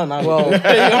not. Oh, no. Well,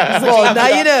 well, now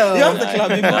you know. You're on the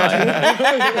club. You No, got it.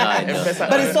 I know.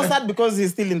 But it's so sad because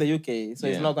he's still in the UK, so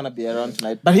he's Yeah. not gonna be around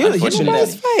tonight. But he'll be Unfortunately. there.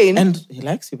 It's fine. And he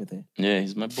likes you with it. Yeah,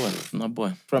 he's my boy. My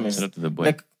boy. Promise. Shout out to the boy.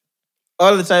 Like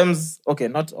all the times, okay,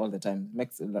 not all the time.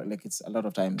 Makes like it's a lot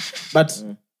of times. But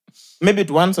maybe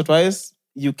it once or twice,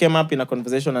 you came up in a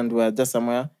conversation and we were just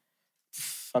somewhere.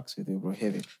 Fucks with you, bro.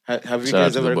 Heavy. Have you Shout out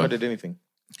guys to ever the boy. recorded anything?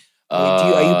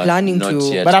 Are you planning not to?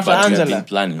 Yet, But after we've Angela. been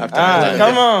planning. After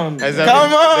Come on. There's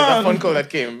Come a on. phone call that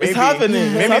came. Maybe, It's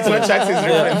happening. Maybe it's what Chaxy is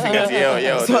referencing as.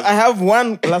 Yo. So I have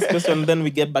one last question, then we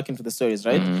get back into the stories,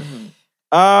 right?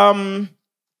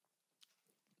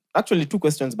 Actually, two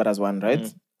questions, but as one,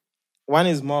 right? One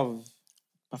is more of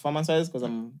performance-wise, because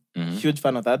I'm a huge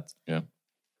fan of that. Yeah.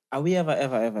 Are we ever?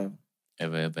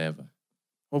 Ever.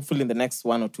 Hopefully in the next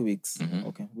 1 or 2 weeks.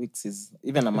 Okay, weeks is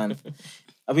even a month.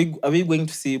 Are we going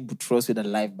to see Boutros with a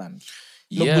live band?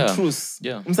 No, Yeah. Boutros.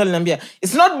 Yeah.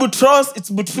 It's not Boutros, it's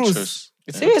Boutros. Boutros.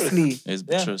 Seriously. It's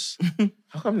Boutros.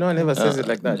 How come no one ever says it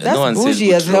like that? That's No one says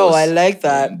bougie as hell. Boutros. I like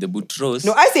that. The Boutros.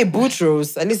 No, I say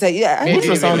Boutros. At least Maybe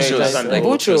Boutros sounds even nice. like like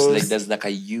Boutros. Boutros. Like there's like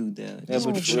a U there. Yeah, Just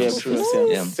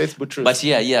Boutros. Yeah. So it's Boutros. But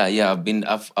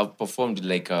yeah. I've performed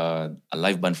like a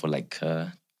live band for like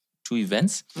 2 2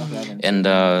 events. And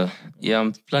yeah,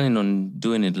 I'm planning on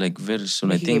doing it like very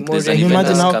soon. I think more there's an regular. event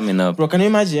that's Imagine how- coming up. Bro, can you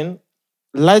imagine?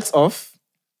 Lights off,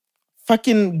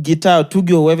 fucking guitar,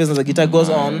 Tugi or whoever's on the guitar goes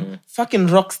on, fucking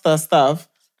rockstar stuff.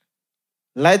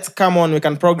 Lights come on, we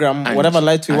can program And whatever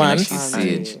lights we and want. actually see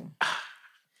it.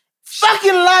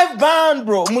 Fucking live band,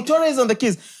 bro. Mutore is on the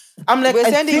keys. I'm like, We're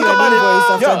I sending think you a about new it. voice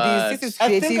after Yo, this. This is I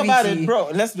creativity. think about it, bro.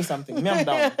 Let's do something. Me, I'm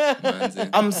down. Manze.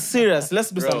 I'm serious. Let's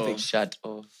do something. Shut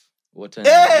off. Water in the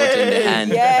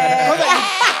hand. Yeah.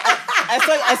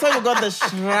 I saw you got the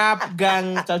Shrap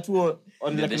Gang tattoo on Yeah,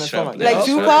 like the in the Shrap stomach. Gang. Like Oh,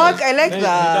 Tupac, I like Yeah, he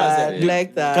that. does, yeah.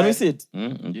 Like that. Can we see it?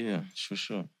 Yeah,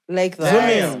 sure. Like Zoom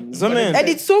that. in. Zoom in. And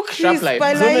it's so crisp. life.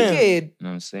 I Zoom like in. it. No,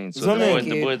 I'm saying. So Zoom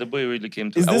the boy really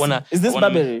came to. Is this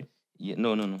Burberry? Yeah,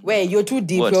 no. Wait, you're too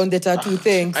deep What? on the tattoo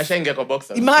things. Ashaingia kwa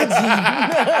boxer. Imagine.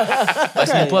 But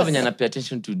nipoa venye ana pay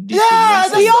attention to detail. Yeah,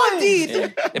 man. We all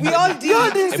did. We all Yo,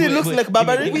 did. this thing looks like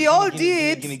Burberry. We all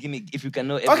did. Give me. If you can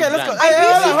know every Okay, let's go. brand. Hey,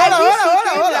 hold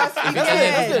on.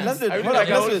 I Let's do it. I Hold like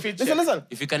on, our let's do it. feature. Listen.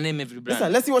 If you can name every brand,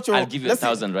 Listen, let's see what you're- I'll give you let's see.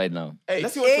 1,000 right now. Hey,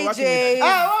 Let's see what you're working AJ. with.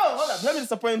 Hold on. Let me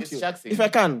disappoint It's you. Chaxy. If I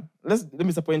can, let me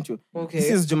disappoint you. Okay. This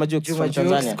is Juma Jukes Juma from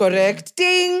Jukes, Tanzania. correct.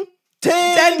 Ding.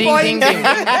 10 points.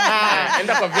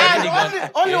 Enda kwa viatu.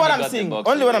 Only what I'm seeing.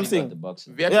 Only what I'm seeing. Viatu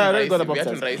Yeah, I already got the rahisi,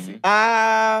 boxers. viatu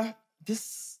rahisi.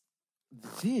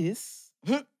 This.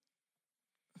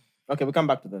 Okay, we come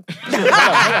back to that. No,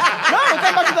 we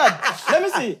come back to that. Let me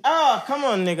see. Come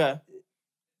on, nigga.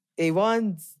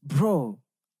 A1s. Bro,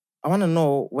 I want to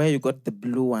know where you got the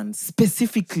blue one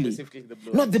specifically. Specifically the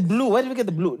blue. Not the blue. Where did you get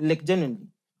the blue? Like, genuinely.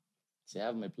 See, I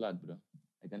have my plug, bro.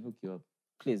 I can hook you up.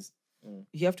 Please.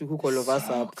 You have to hook all of us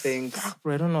up. Thanks. Fuck,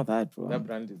 bro, I don't know that, bro. That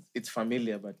brand it's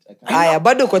familiar, but I can't. Aya,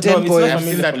 bado kwa 10 it's points. not I've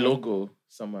seen that logo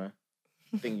somewhere.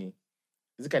 Thingy.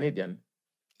 Is it Canadian?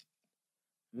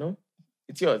 No?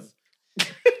 It's yours.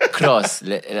 Cross.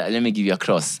 Let me give you a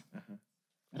cross.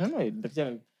 I don't know. Like,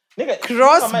 genuinely. Nigga,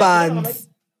 Crossbands.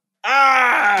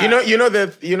 You know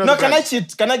the No, can I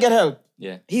cheat? Can I get help?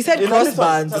 Yeah. He said You know this one?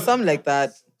 crossbands or something like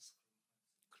that.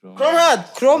 Chrome. Chrome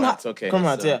hat. Chrome. That's okay. Chrome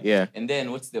hat, yeah. Yeah. And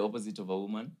then what's the opposite of a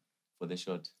woman for the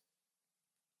short?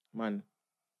 Man.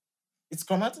 It's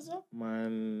chrome hat as well?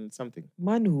 Man something.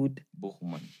 Manhood.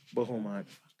 Bohuman. Bohuman.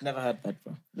 Never heard that,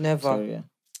 bro. Never. Sorry, yeah.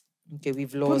 Okay,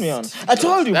 we've Put lost. me on. I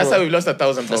told you, That's bro. how we've lost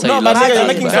 1,000. That's bro. how No, you but lost nigga, you're it.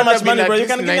 making so That much have money, been bro. at You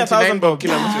can least give me 1,000 99 bob.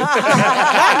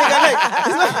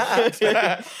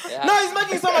 No, he's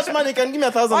making so much money. You can give me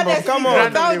 1,000 bob. Honestly, Come on.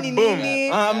 Randomly, boom.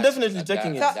 I'm definitely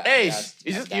checking it. Hey,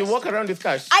 you walk around with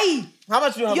cash. Aye, How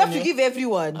much do you have? you have on to you? give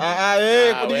everyone.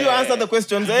 Did you answer the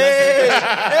questions? Who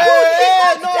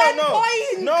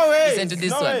No way. Listen to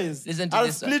this no one. Ways. Listen to I'll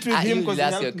this split one. with him You because will he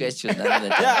ask your helped me. question.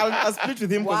 Yeah, I'll split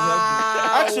with him because he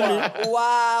helped me. Actually,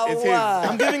 Wow. It's his.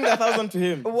 I'm giving the 1,000 to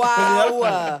him. 'cause he Wow.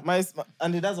 helped me.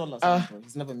 And he does all us.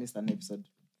 He's never missed an episode.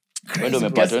 Wendo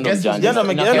umepata, wendo Guess who's-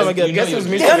 mjanja. Guess who's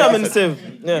missed Yeah, three I'm in episodes?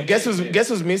 save. Yeah. Guess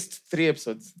who's missed 3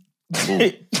 episodes?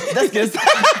 That's guess.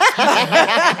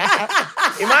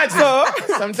 Imagine.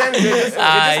 Sometimes it's just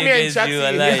Ah, me you and guys, you Chaxy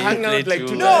are lying. hang You out play like too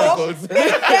 2 No. episodes.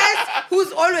 Guess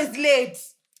who's always late?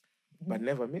 But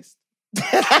never missed.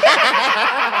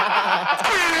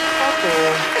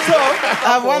 So,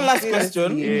 I have one last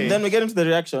question. Yeah. Then we get into the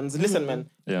reactions. Listen, man.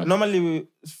 Yeah. Normally,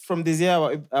 from this year,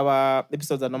 our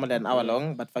episodes are normally an hour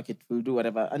long, but fuck it, we'll do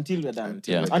whatever until we're done.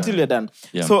 Yeah. Until we're done.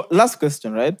 Yeah. So, last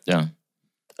question, right? Yeah.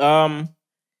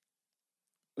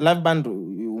 Live band,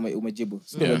 umejibu.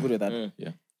 So we're good with that.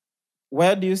 Yeah.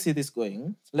 Where do you see this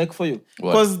going? Like for you?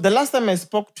 What? Because the last time I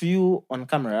spoke to you on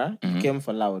camera, you came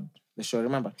for Loud, the show,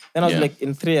 remember? Then I was Yeah. like,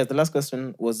 in 3 years, the last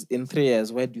question was, in 3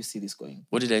 years, where do you see this going?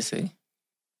 What did I say?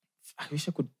 I wish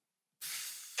I could.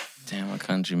 Damn, I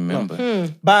can't remember.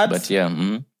 But But yeah.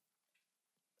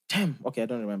 damn, okay, I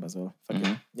don't remember. So fuck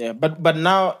it. Yeah, but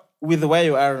now with where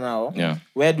you are now, Yeah.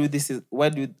 where do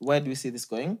you see this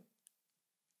going?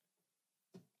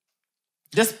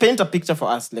 Just paint a picture for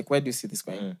us. Like, where do you see this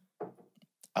going?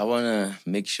 I want to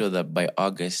make sure that by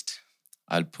August,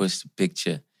 I'll post a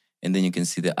picture and then you can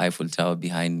see the Eiffel Tower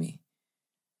behind me.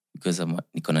 Because I'm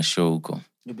gonna show huko.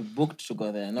 You'll be booked to go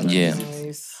there. Not Yeah. visit.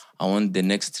 Nice. I want the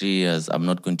next 3 years, I'm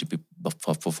not going to be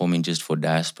performing just for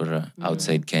diaspora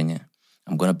outside Kenya.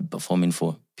 I'm going to be performing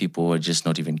for people who are just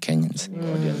not even Kenyans.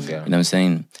 Audience, yeah. You know what I'm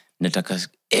saying? Nataka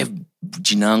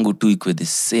jina yangu tu iko the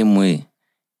same way.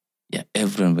 Yeah,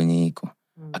 everyone venye iko.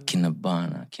 Akina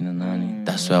Bana, akina nani.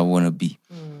 That's where I want to be.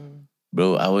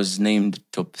 Bro, I was named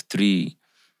top 3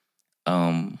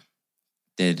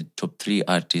 the top 3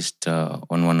 artists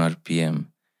on 1 RPM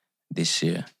this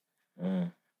year.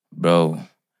 Bro.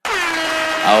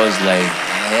 I was like,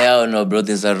 hell no, bro.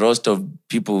 There's a roast of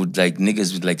people with like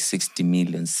niggas with like 60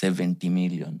 million, 70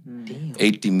 million,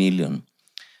 80 million.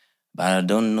 But I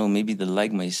don't know, maybe they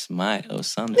like my smile or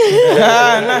something.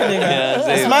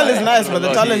 The smile is nice, but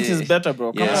the talent is better,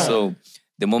 bro. Come Yeah, on. so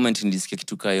the moment nilisikia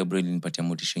kitu kayo bro ilinipatia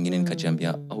motisha ingine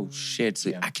nikajiambia oh shit, so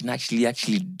I can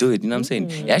actually do it, you know what I'm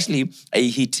saying? Actually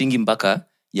hitting mpaka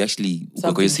you actually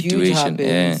uko kwa hiyo situation.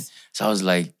 Yeah. So I was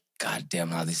like, god damn,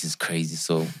 now this is crazy,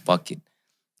 so fuck it.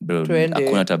 Bro,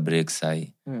 hakuna hata break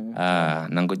sai.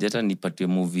 Nangoja hata nipatie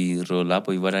movie roll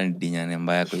hapo hivyo hata nidinyane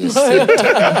mbaya kwa hiyo set.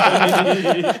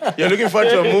 You're looking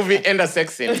forward to a movie and a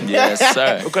sex scene. Yes,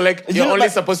 sir. Okay, like you're only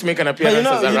supposed to make an appearance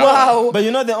as a rapper. Wow. But you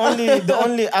know the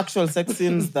only actual sex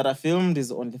scenes that are filmed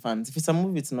is OnlyFans. If it's a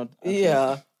movie, it's not.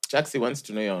 Yeah. Chaxy wants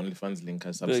to know your OnlyFans link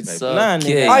and subscribe. It's Nah,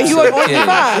 okay. nigga. Are you on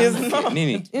It's okay. OnlyFans?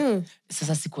 Nini?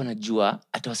 Sasa sikuwa najua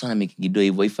hata wasana making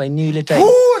hivyo. If I knew ile time.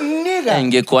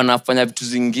 Ingekuwa nafanya vitu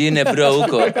zingine bro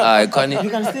huko. Kwani You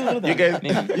can still do that. You guys,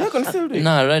 You can still do it.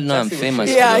 nah, right now I'm famous.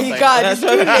 Yeah, bro. he can't. It's too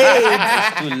late.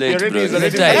 It's too late, already- bro. it's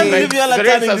already Ile time- Can't believe you all are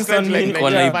turning this on me.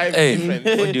 Ningekuwa na- five hey,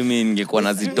 different. what do you mean ningekuwa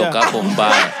nazitoka hapo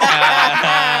mbaya?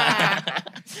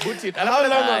 Booty.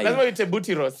 That's why you say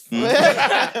booty roast.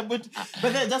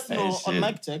 but then just know on shit.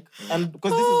 mic check, and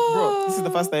because this is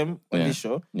the first time on Yeah. this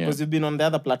show, Yeah. because you've been on the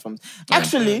other platforms.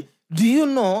 Actually, do you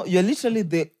know you're literally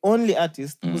the only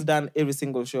artist who's done every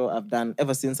single show I've done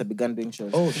ever since I began doing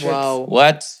shows? Oh shit. Wow.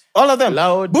 What? All of them.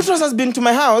 Loud. Boutros has been to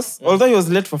my house, although he was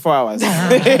late for 4 hours.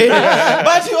 But he He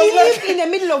was like, lives in the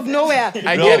middle of nowhere.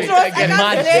 I get it. I get it.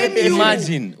 Can't blame you.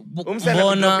 Imagine. Umsana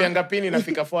Mbona? kutopianga pini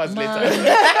nafika 4 hours later.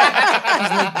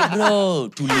 Bro,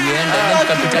 tulienda then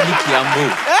tukapita hadi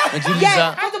Kiambu. Najiuliza,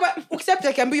 Yeah, except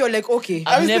I can be, you're like, okay.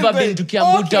 I've never been to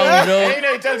Kiambu town, And bro. you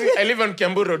know, he tells you, I live on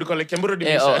Kiambu Road. Call it Kiambu Road Eh,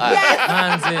 Division.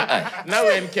 manze, Now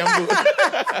we're in Kiambu.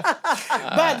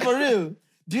 but for real,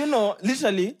 do you know,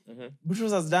 literally,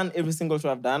 Boutros has done every single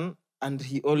show I've done, and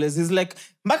he's like,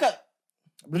 Mbaka,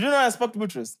 do you know I spoke to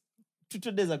Boutros?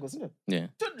 Two days ago, isn't it? yeah.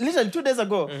 Literally 2 days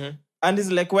ago. And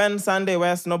he's like, when Sunday,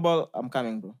 where Snowball, I'm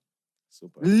coming, bro.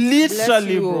 Super. Literally, Bless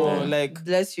you. bro. Like,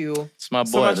 Bless you. It's my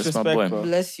so boy, much that's my respect, boy. bro.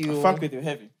 Bless you. Fuck with you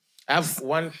heavy. I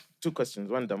have 2 questions.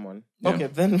 One dumb one. Okay,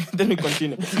 then we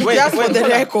continue. Just for the hold on.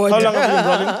 record. How long have you been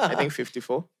rolling? I think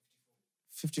 54.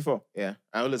 54. Yeah.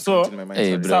 I always So- count in my mind.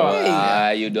 Hey, sorry. bro.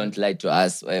 You don't lie to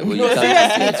us. Will you No, count?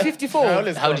 seriously, it's 54. I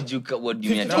always How count. did you what do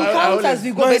you mean? No, We I count always- as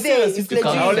we go, No, but it's serious. it's You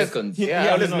count. How legit. seconds? Yeah, I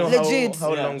always know Legit.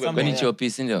 how long we're Some- When going. it's your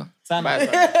piece in there. Son, Bye,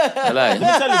 son. Lie.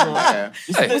 literally, bro. Yeah.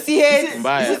 Hey. Pussy hates.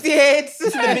 Mbaya. Pussy hates.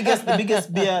 This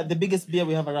is the biggest beer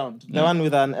we have around. The one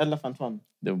with an elephant one.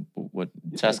 The what?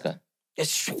 Chaska. Yeah.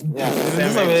 Same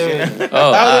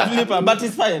Oh, I would flip her, but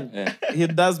it's fine. Yeah. He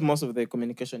does most of the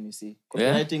communication, you see.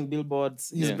 Yeah? Copywriting, billboards.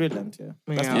 He's Yeah. brilliant, yeah.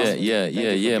 That's Yeah. awesome. yeah, you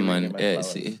for giving man. me my Yeah,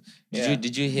 flowers. see, Yeah.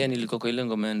 did you hear nilikuwa kwa ile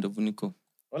ngoma ya Ndovu Niko?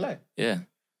 Walai. Yeah.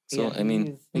 So Yeah, I mean, it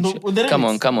is. make No, sure- the come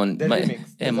remix. on. The My, remix. yeah,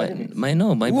 There's a remix.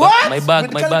 my What? bag,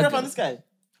 With my Calligraph bag. on this guy?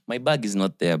 My bag is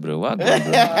not there, bro. Wagwan,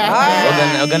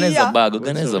 bro. Organize a bag.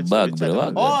 Organize a bag, bro.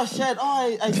 Wagwan. Oh, shit.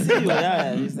 Oh, I see you.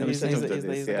 Yeah. He's Let me set up to the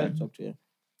this, guy yeah. to talk to you.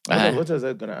 What was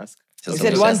I going to ask? He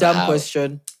said one dumb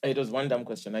question. It was one dumb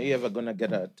question. Are you ever going to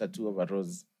get a tattoo of a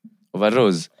rose? Of a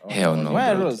rose? Hell On no. Why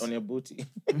a your- rose? On your booty.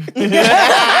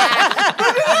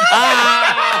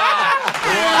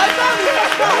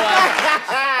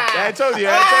 Yeah, I told you.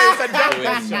 It's a dumb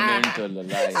question. Mental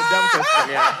alive. Dumb question,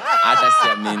 yeah. Hata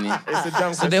siamini. It's a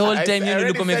dumb So the whole time you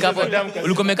already said it's a dumb question.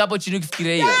 ulikuwa umekaa hapo chini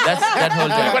ukifikiria hiyo. That whole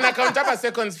time. When I count up a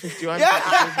seconds, 51.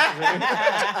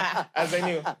 As I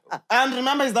knew. And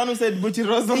remember, he's the one who said Booty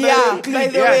Rose on Yeah, the by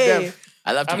the Yeah, way. Jeff.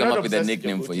 I'll have to I'm come not up with a obsessed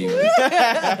nickname with for you.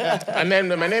 And then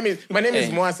my name is Hey.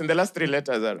 Mwass, and the last 3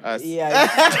 letters are us. Yeah.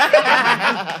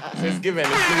 So it's given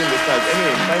the stars.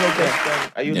 Anyway, final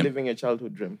question. Are you Yeah. living your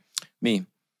childhood dream? Me?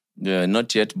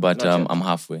 Not yet, but Not yet. I'm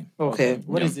halfway. Okay.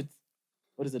 What Yeah. is it?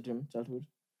 What is the dream? Childhood?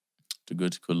 To go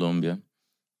to Colombia,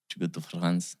 to go to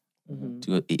France, to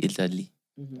go to Italy,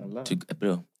 Allah.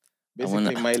 bro. Basically,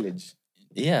 wanna- mileage.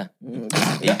 Yeah.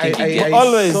 I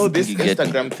Always. saw this You get me.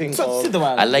 Instagram thing. So, of- see the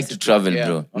one. I like to travel, Yeah.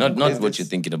 bro. Not There's what this- you're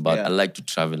thinking about. yeah. I like to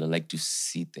travel. I like to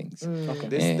see things. Okay.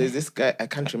 Yeah. There's this guy, I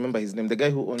can't remember his name. The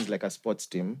guy who owns like a sports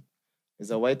team. He's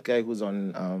a white guy who's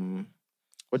on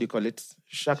what do you call it?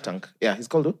 Shark Tank. Yeah, he's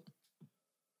called who?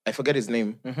 I forget his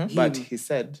name. But he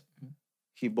said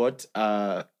he bought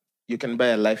you can buy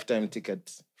a lifetime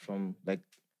ticket from like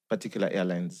particular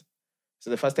airlines. So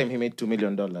the first time he made $2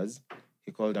 million,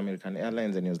 he called American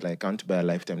Airlines and he was like, I want to buy a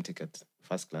lifetime ticket,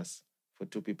 first class, for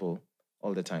 2 people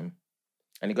all the time.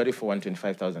 And he got it for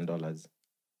 $125,000.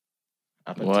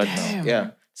 Up until What? now. Yeah.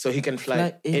 So he can fly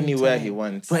Fly anywhere anytime. he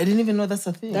wants. Bro, I didn't even know that's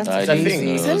a thing. That's I a didn't thing.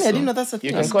 know Same, I also. didn't know that's a You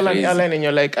thing. can call an crazy. airline and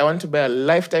you're like, I want to buy a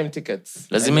lifetime tickets.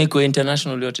 Lazima iko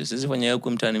international yote. Sisi fanya huko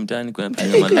mtaani kuna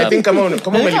I think kama Maybe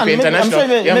umelipa I'm international,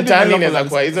 sure ya maybe mtaani my inaweza local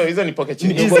kuwa hizo ni pocket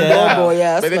change. Easy. Bobo,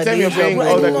 yes, By the time you're Malaysia. paying Bro, I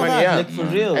all didn't that know money, that, yeah. like, for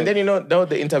real. And then now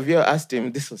the interviewer asked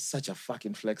him, this was such a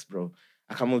fucking flex, bro.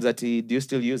 Akamulzati, do you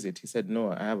still use it? He said,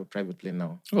 no, I have a private plane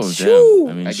now. Oh, damn.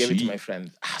 I mean, I gave it to my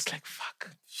friend. I was like, fuck.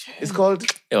 It's called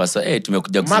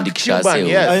tumekuja Mark kusindikisha Cuban, seo.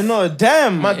 yes. I know,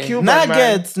 damn. Mark Cuban,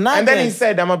 Nuggets. And then he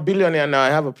said, I'm a billionaire now. I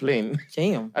have a plane.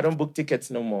 Damn. I don't book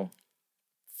tickets no more.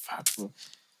 Fuck, bro.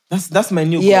 That's my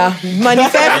new Yeah, goal.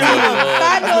 manifesting.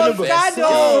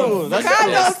 True. That's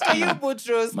Scandals to you,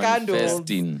 Butros. Scandals.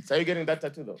 Manifesting. So are you getting that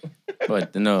tattoo though?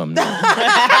 But no, I'm not.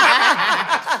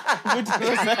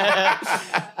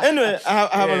 Anyway, I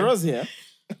have a rose here.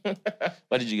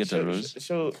 Why did you get a rose?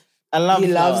 Show I love He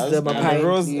loves flowers. them, And apparently.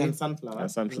 rose and sunflower.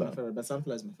 And sunflower. Is my favorite, but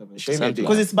sunflower is my favorite. Show him your dick.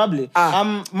 Because it's bubbly.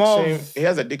 I'm more of, He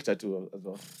has a dick tattoo as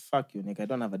well. fuck you, Nick. I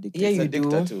don't have a dick. Yeah, It's you a dick do.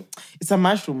 tattoo. It's a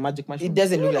mushroom, magic mushroom. It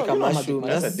doesn't look like a You know magic mushroom.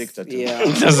 That's a dick tattoo. Yeah.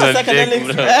 That's a Psychedelics. dick,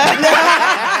 bro.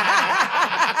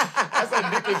 That's a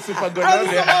dick with super good Bro, down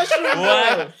it's a there. mushroom,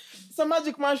 bro. It's a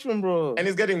magic mushroom, bro. And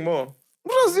he's getting more.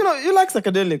 Bros, you like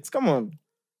psychedelics. Come on.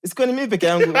 It's going to me peke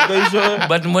yangu. Are you sure?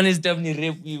 But money is definitely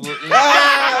rape people.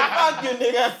 Fuck you,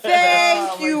 nigga.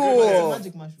 Thank you.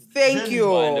 Magic mushroom. Thank you.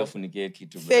 Waende ufunike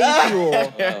kitu, bro. Thank you. Oh,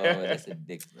 that's a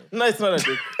dick, bro. No, it's not a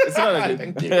dick. It's not a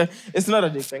dick. It's not a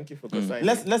dick. Thank you for co-signing.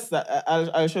 Let's.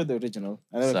 I'll show the original.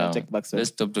 And then we can So, check back. So. let's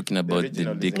stop talking about the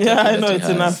original dick. is- Yeah, I that know he it's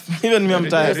has. enough. Even me, I'm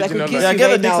tired. I could kiss Yeah, you get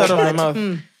the right dicks now, out of my but,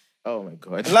 mouth. Oh my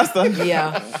god. Last time.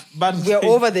 Yeah. But We're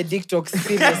over the dick talk,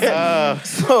 seriously.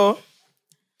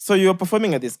 So you're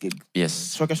performing at this gig.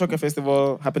 Yes. Shoka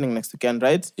Festival happening next weekend,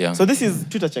 right? Yeah. So this is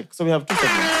Twitter Check. So we have two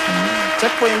segments.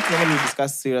 Checkpoint, normally we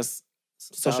discuss serious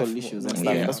social issues and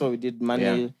stuff. Yeah. That's what we did.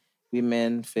 Money,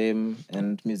 women, fame,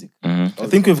 and music. Mm-hmm. I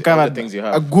think we've all the covered things you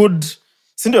have. a good...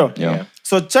 Sindio? Yeah.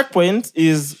 So Checkpoint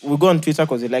is, we go on Twitter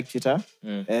because we like Twitter.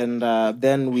 And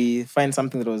then we find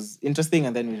something that was interesting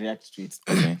and then we react to it.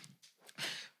 Okay.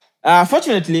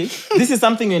 Fortunately, this is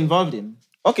something you're involved in.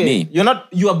 Okay. Me?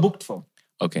 You are booked for.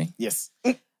 Okay. Yes.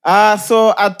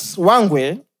 So at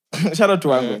Wangwe, shout out to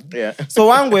Wangwe. Yeah. So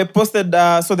Wangwe posted,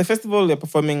 so the festival they're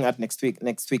performing at next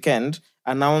weekend,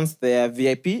 announced their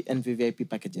VIP and VVIP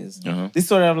packages. Uh-huh. This is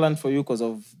so relevant for you because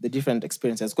of the different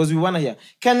experiences. Because we want to hear.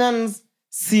 Kenyans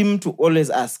seem to always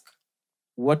ask,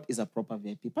 what is a proper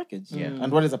VIP package? Yeah.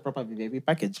 And what is a proper VVIP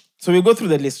package? So we go through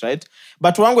the list, right?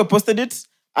 But Wangwe posted it,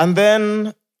 and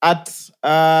then at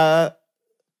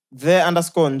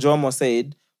 _Njomo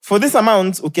said, for this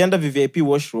amount, ukienda VVIP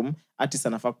washroom, artist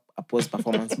anafa a post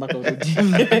performance. You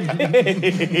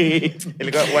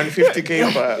got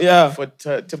 150K for, Yeah. for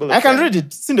table of I can 10. read it.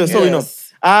 Sindio, so we know.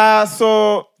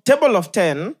 So table of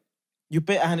 10, you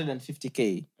pay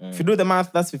 150K. If you do the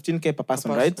math, that's 15K per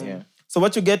person, right? Yeah. So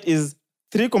what you get is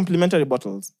 3 complimentary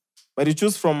bottles. But you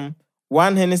choose from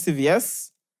 1 Hennessy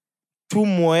VS, 2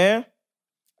 Moe,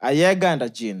 a Jaeger, and a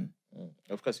gin.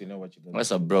 Of course, you know what you're going to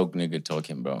What's a broke nigga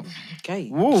talking, bro? Okay.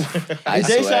 Woo. I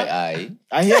Jaisha? swear,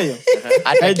 I hear you.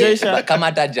 Hata Jaisha. kama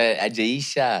hata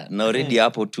ajaisha na already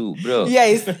hapo too, bro.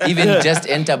 Yes. Even just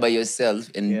enter by yourself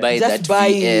and buy Just that buy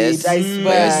VS it, I by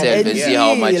swear. yourself and see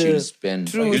how much Chill. you'll spend.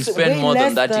 True. You'll So spend way more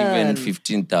than less that, even than-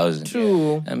 15,000.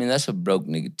 True. I mean, that's a broke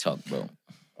nigga talk, bro.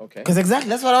 Okay. Because exactly,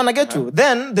 that's what I want to get to.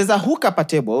 Then there's a hookup at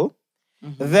table.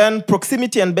 Then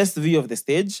proximity and best view of the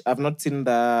stage. I've not seen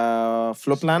the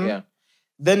floor plan. Yeah.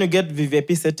 Then you get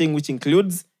VVIP setting, which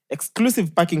includes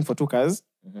exclusive parking for 2 cars,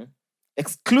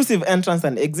 exclusive entrance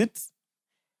and exits,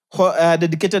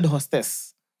 dedicated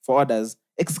hostess for orders,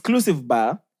 exclusive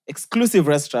bar, exclusive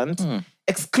restaurant,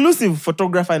 exclusive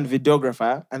photographer and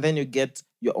videographer, and then you get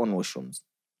your own washrooms.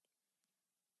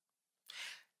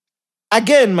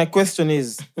 Again, my question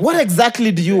is, what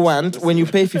exactly do you want when you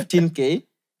pay 15K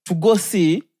to go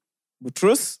see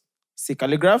Butros, see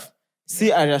Calligraph,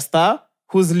 see Arya Star,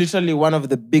 who's literally one of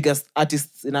the biggest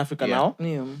artists in Africa now?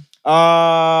 Yeah.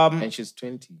 And she's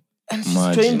 20. And she's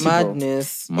Mad. 20, bro.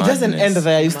 Madness. It doesn't end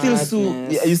there. You still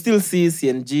Madness. you still see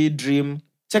CNG, Dream.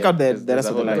 Check out the There's rest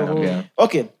a of the whole lineup. lineup, yeah.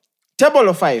 Okay. Table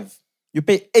of 5. You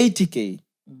pay 80K.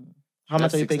 How much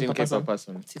That's are you paying per 16K per person?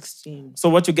 person. 16. So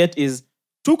what you get is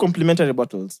 2 complimentary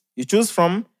bottles. You choose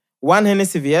from 1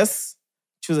 Hennessy VS,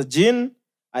 choose a gin,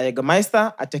 a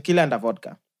Jägermeister, a tequila, and a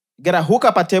vodka. You get a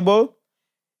hookup at table.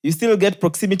 You still get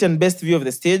proximity and best view of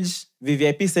the stage,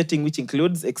 VVIP setting, which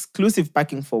includes exclusive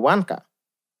parking for 1 car.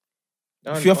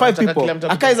 If you're 5 people,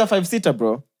 a car is a 5-seater,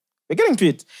 bro. We're getting to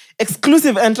it.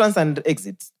 Exclusive entrance and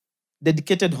exit.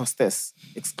 dedicated hostess,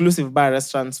 exclusive bar,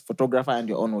 restaurants, photographer, and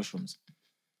your own washrooms.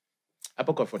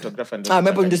 Hapo kwa photographer ndio.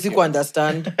 Hapo ndio siku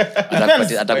understand.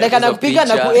 Like Like anapiga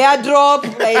na ku airdrop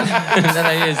like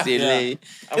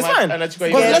It's fine.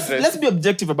 Because let's be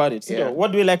objective about it. So,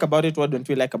 what do we like about it? What don't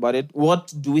we like about it?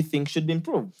 What do we think should be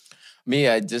improved? Me,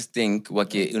 I just think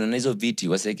unaona hizo viti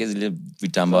waseke zile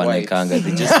vitamba wanaekanga.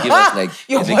 They just give us like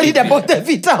you're worried about the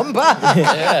vitamba.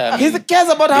 yeah, He cares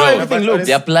about how everything looks.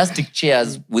 They are plastic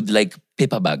chairs with like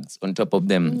paper bags on top of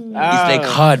them. It's like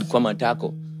hard kwa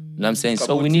matako. You know what I'm saying?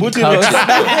 So we need couches. You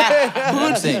know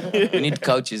what I'm saying? We need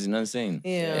couches, you know what I'm saying?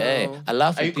 Yeah. I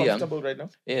laugh Are you at Pia. comfortable right now?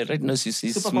 Yeah, right now she's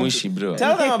smushy, bro.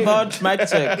 Tell them about mic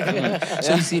check.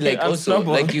 So you see, like also,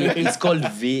 like it's called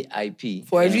VIP.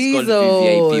 For a It's reason.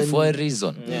 called VIP for a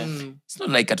reason. It's not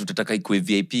like atutataka ikue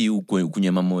VIP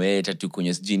kwenye mamoeta tu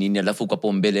kwenye sijui nini alafu kwa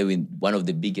hapo mbele with one of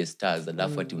the biggest stars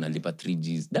alafu ati unalipa 3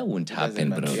 Gs. That won't happen,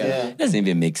 bro. It doesn't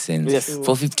even make sense. Yes.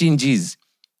 For 15 Gs,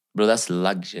 bro, that's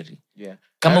luxury. Yeah.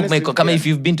 Come if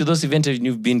you've been to those events and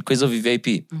you've been quiz of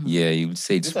VIP, yeah, you would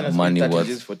say it's money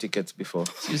worth. For tickets before.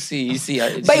 You see.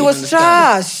 But it was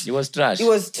trash. It was trash. It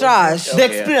was trash. The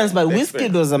experience by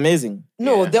WizKid was amazing.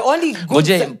 No, the only good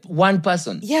Goje, one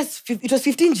person. yes, it was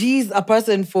 15 Gs a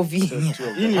person for V.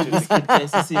 You need WizKid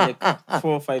KCC like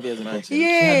 4 or 5 years ago.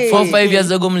 Yay. 4 or 5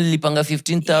 years ago mlilipanga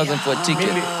 15,000 for a ticket.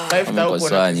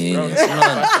 5,000.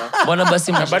 Mbona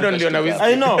basi Bado ndio na WizKid.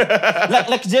 I know.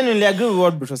 Like genuinely agree with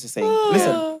what Brutus is saying.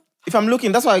 Listen, if I'm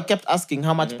looking, that's why I kept asking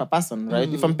how much per person,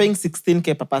 right? If I'm paying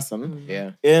 16K per person,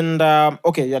 and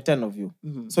okay, you're 10 of you.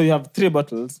 So you have 3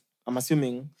 bottles, I'm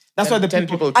assuming. That's why the 10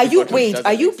 people. Are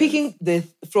you picking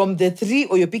from the 3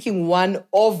 or you're picking one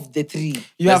of the 3?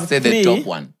 You Let's have say 3, the top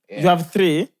one. You have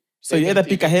 3. So you either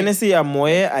pick a Hennessy, a Moe,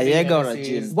 a Jaeger, or a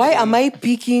gin. Why am I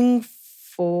picking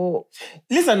for...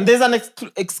 Listen, there's an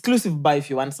exclusive buy if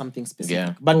you want something specific.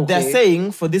 Yeah. But they're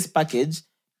saying for this package,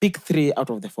 pick 3 out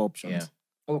of the 4 options.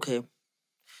 Yeah. Okay.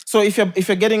 So if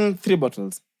you're getting 3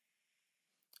 bottles,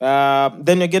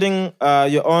 then you're getting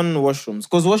your own washrooms.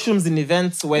 Because washrooms in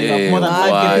events where you have more than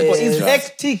 5 people is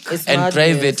hectic. It's And madness.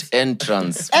 private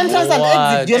entrance. Entrance and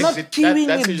exit. You're not queuing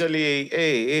That's with...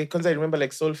 usually, because I remember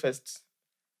like Soulfest,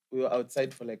 we were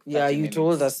outside for like 30 Yeah, you minutes.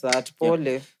 told us that.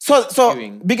 Poorly. So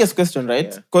Queuing. biggest question, right?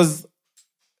 Yeah. Because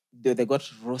they got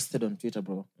roasted on Twitter,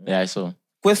 bro. Yeah, I saw.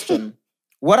 Question: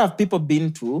 what have people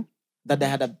been to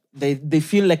that they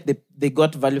feel like they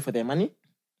got value for their money?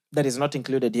 That is not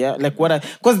included here. Like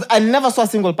because I never saw a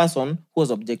single person who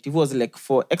was objective. Who was like,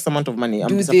 for X amount of money, I'm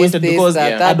Do this, disappointed this, because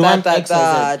that, I don't want that, X, Y, Z.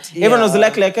 that. Everyone was Yeah.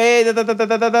 like, hey,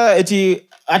 eti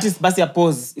artist basi a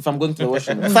pose if I'm going to the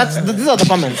washroom. These are the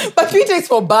comments. But Twitter is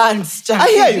for bands. I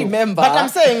hear you. Remember. But I'm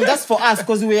saying that's for us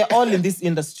because we're all in this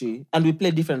industry and we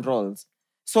play different roles.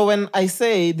 So when I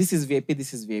say this is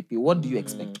VIP, what do you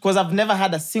expect? Because I've never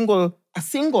had a single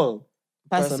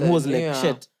person who was like, yeah.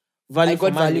 shit, I for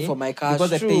got money value for my cash.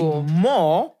 because I paid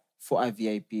more for a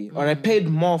VIP or I paid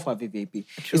more for a VIP.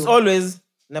 It's always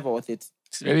never worth it.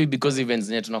 It's maybe because events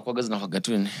tunakuwaga zinakuwaga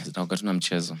tu na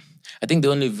mchezo. I think the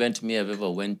only event me I've ever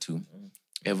went to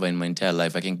ever in my entire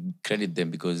life, I can credit them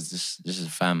because this is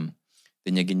fam.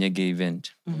 The Nyege Nyege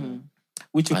event.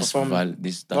 Which you As perform well,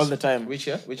 this all the time. Which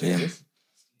year? Which Yeah. year is this?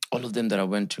 all of them that I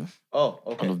went to. Oh,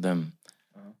 okay. All of them.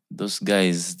 Those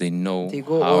guys, they know They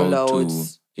go all how out. to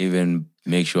even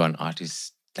make sure an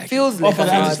artist like Feels like an feels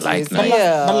artist. like But nice.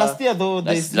 Yeah. last year though,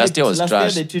 Last year was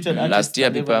trash. They treated Last artists year,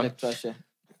 and everyone Bipa. like trash. Yeah.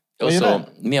 Also,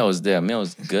 me, I was there. Me, I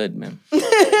was good, man. You're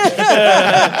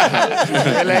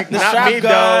like, not me,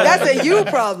 dog. That's a you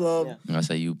problem. That's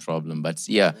a you problem. But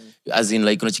yeah, as in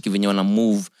like, unachiki venye wana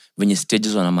move, venye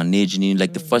stages wana manage, nini,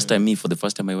 like for the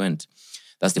first time I went,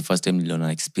 that's the first time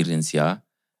niliona experience, yeah.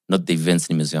 Not the events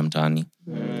nimezoea mtaani.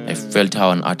 I felt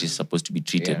how an artist is supposed to be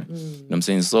treated. You know what I'm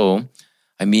saying? So,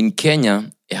 I mean,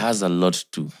 Kenya, it has a lot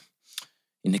to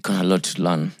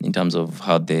learn in terms of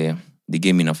how the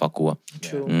game inafaa kuwa.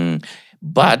 True.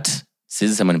 But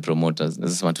sisi sema ni promoters,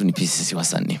 nasema tu ni sisi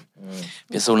wasanii.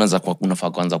 Pia so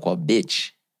unafaa kuanza kwa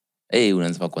bitch.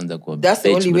 Unaanza kuanza kwa That's the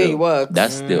bitch, only bro. way it works.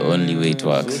 That's the only way it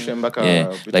works. Rushe mpaka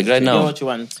Yeah. Like right You know now, what you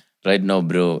want. right now,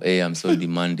 bro, I'm so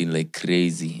demanding like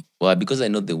crazy. Why? Because I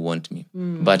know they want me.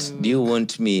 But do you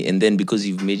want me? And then because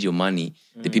you've made your money,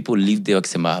 the people live there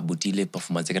wakisema butile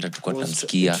performance yake tutakuwa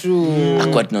tunamsikia.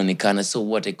 Akwa tunaonekana. So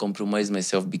what? I compromise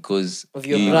myself because Of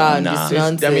your brand. Nah. It's It's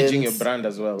nonsense. damaging your brand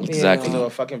as well. Exactly. Because of a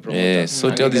fucking promoter. Yeah, so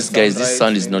And tell if these the guys sound this right,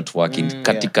 sound is not working.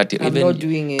 Kati. I'm not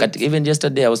doing it. Even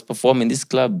yesterday I was performing this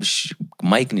club.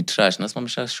 Mic ni trash.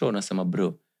 Nasimamisha show. Nasema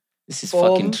bro, this is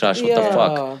fucking trash. What the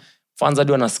fuck? fans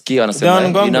hadi wanasikia They're on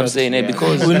wanasema, you know what I'm Congress. saying?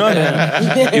 Because We know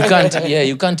them.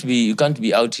 you can't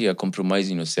be out here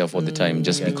compromising yourself all the time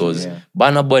just because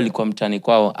Burna Boy alikuwa mtani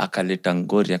kwao akaleta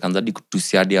ngori akaanza hadi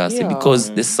kutusi hadi ase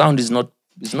because the sound is not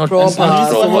Proper.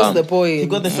 So what's the He point?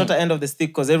 got the shorter end of the stick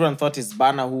because everyone thought it's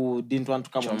Bana who didn't want to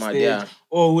come on stage yeah.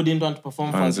 or who didn't want to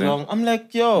perform for as long. I'm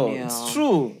like, yo, it's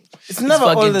true. It's never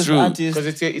fucking all this true. artist. Because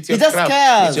it's He your just craft.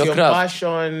 cares. It's your Your craft.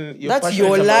 passion. Your That's passion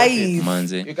your is about life. it.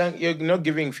 manze. You're not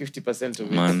giving 50% of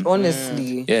it. Man.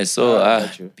 Honestly. Yeah, so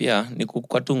got you. pia ni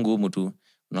kukua tu ngumu tu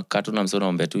unakaa tu na msee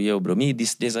unaambia tu yo bro me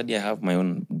these days I have my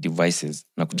own devices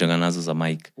na kujanga nazo za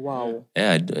mic. Wow.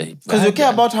 Yeah, Because you care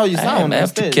about how you sound. I on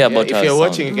have to stage. care Yeah, about if how you're I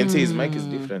watching, sound. you can see his mic is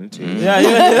different. Yeah.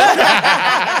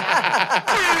 Yeah.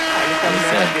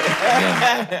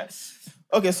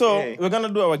 Okay, so Yeah. we're gonna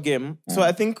do our game. So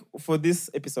I think for this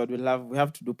episode we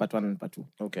have to do part 1 and part 2.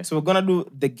 Okay. So we're gonna do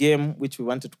the game which we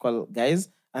wanted to call Guys,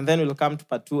 and then we'll come to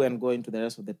part 2 and go into the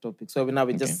rest of the topics. So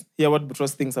we just hear what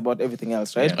Boutros thinks about everything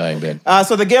else, right? I bet.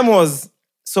 So the game was,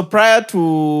 so prior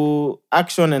to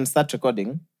action and start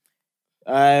recording,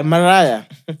 Mariah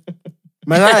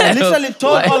literally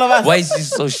told all of us. Why is she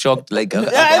so shocked? Like, Yeah,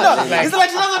 I know. It's like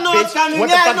she doesn't know what's coming. what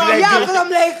the Yeah, I fuck know. did I Yeah, do? because I'm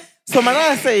like. So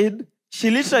Mariah said she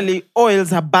literally oils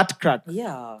her butt crack.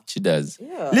 Yeah. she does.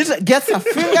 Literally gets her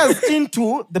fingers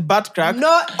into the butt crack.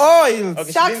 No. Oils.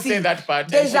 Okay, she didn't Chaxy, say that part.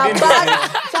 There's She a didn't- bad.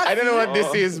 I don't know what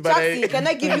this is, but Chaxy, can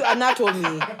I give you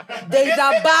anatomy? There's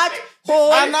a bad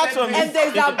hole Anatomy. and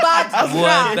there's a bad What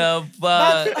crack. the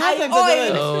fuck? I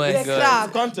exaggerate. Oh my oil the God.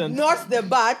 crack, Content. not the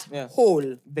bad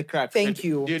hole. The crack. Thank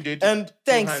you. Do you do it? And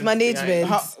Thanks, hands management.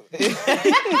 do you do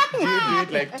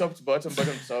it like top to bottom,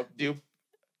 bottom to top? Do you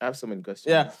I have so many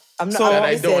questions? yeah. I'm not. So-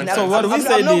 I don't want to- So what we I'm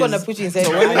said not is- gonna put you inside.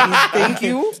 my Thank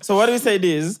you. So what we said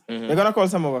is we're gonna call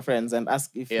some of our friends and ask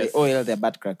if Yes. they oil their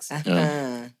butt cracks.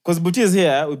 Uh, Because Buti is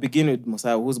here, we begin with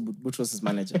Musa, who's Boutros'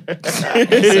 manager.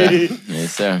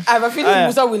 Yes, sir. I have a feeling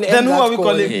Musa will end Then who that are we call.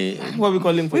 calling? Hey. Who are we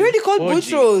calling for? We already called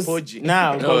Boutros. Poji.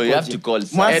 Now. No, you have to call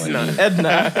Mwass, someone.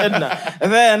 Edna.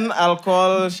 And then I'll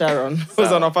call Sharon,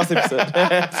 who's on our first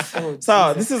episode.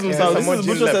 So this is Musa. This someone is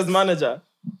Jill Boutros' left. manager.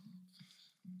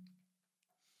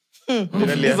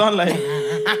 Really? He's online.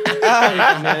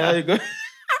 There you go.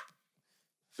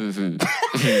 So we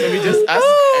just ask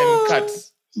and cut.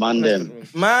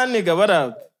 Mandem. Man, nigga, what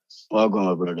up? Wagwan,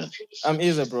 my brother. I'm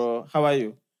easy, bro. How are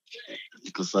you?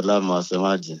 Niko salama,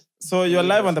 wasemaje? So you're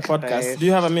live on the podcast. Do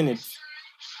you have a minute?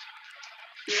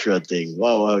 Sure thing.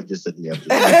 Wow, just set me up. Musa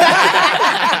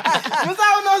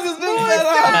knows he's being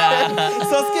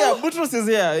So scared. Boutros is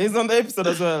here. He's on the episode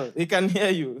as well. He can hear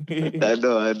you. I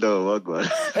know, Wagwan.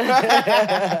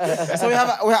 So I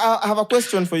have a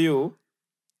question for you,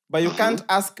 but you can't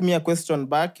ask me a question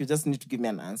back. You just need to give me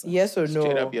an answer. Yes or no?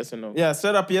 Straight up, yes or no? Yeah,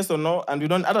 straight up yes or no, and we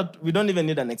don't even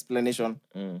need an explanation.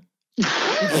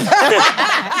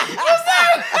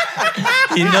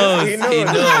 He knows. He knows. He knows.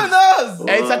 Who knows?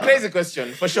 It's a crazy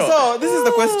question, for sure. So this is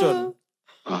the question.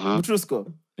 Uh-huh.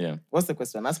 Boutros, Yeah. what's the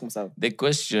question? Ask himself. The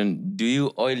question: do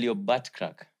you oil your butt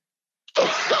crack?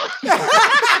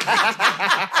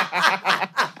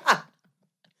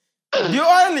 Do you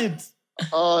oil it?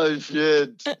 Oh,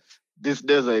 shit. These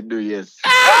days I do, yes.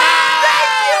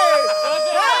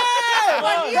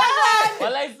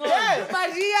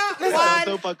 Maria,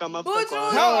 Utaupa kama Boutros. mfuko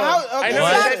wa- How? I Okay. know,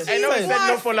 What? I know we said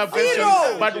no follow-up questions,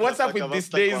 Zero. but what's up with these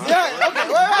days? Yeah. Okay.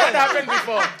 What Wait. happened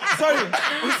before? Sorry.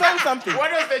 We're saying something.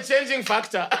 What was the changing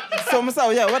factor? So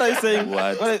Musa, yeah. What are you saying?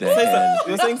 What Say the something. hell?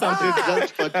 You're saying something.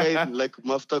 Just pakain, like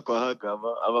mafuta kwa haka,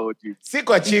 ama what you...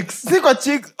 Sikwa chicks. Secret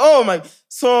cheeks. Oh my.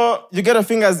 So you get your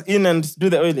fingers in and do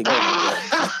the oiling.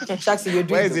 Chaxy, you're Why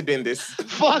doing is he doing this?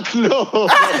 Fuck no!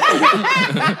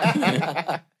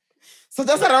 So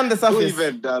just around the Who surface.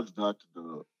 even does that,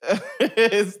 though?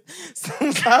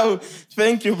 Somehow,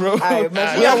 thank you, bro. Maria one. Me,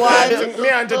 I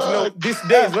wanted to know, these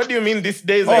days, what do you mean these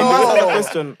days? Oh, Like, answer the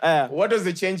question. what was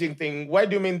the changing thing? Why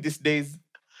do you mean these days?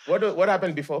 What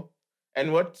happened before?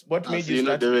 And what made As you you know,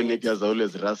 start the way doing it? niggas are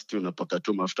always rusty, unapaka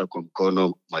tu mafuta kwa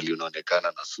mkono, mali unaonekana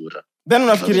na sura. Then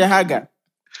unafikiria haga.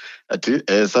 Ati,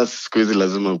 sasa siku hizi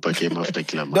lazima upake mafuta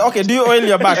kila mara. Okay, do you oil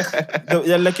your back?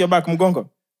 Like your back, mgongo?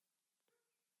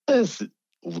 Yes.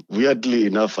 Weirdly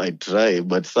enough, I try,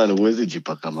 but sana huwezi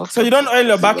jipaka mafuta. So you don't oil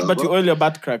your back, but you oil your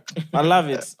butt crack. I love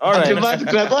it. All Ati right. bad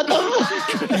crack, what the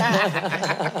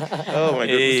Oh my God.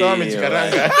 Hey, So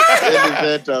amejikaranga. Any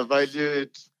better, if I do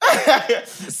it.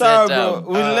 So, bro, up.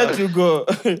 we'll let you go.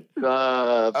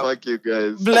 Fuck you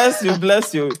guys. Bless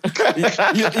you. You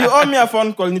owe me a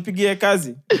phone call. Nipigie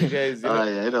kazi. Guys, you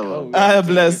know, Yeah, I know.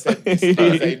 Bless. these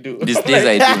days I do. These days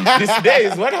I do. These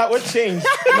days, what changed?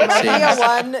 What Maria changed?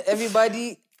 one.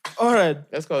 Everybody, All right.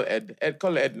 Let's call Ed.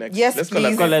 Call Ed next. Yes, Let's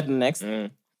please. Call Ed next.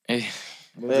 Hey.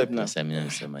 Ernest.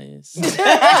 Yes.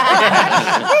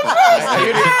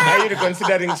 Are you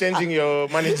reconsidering changing your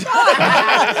manager?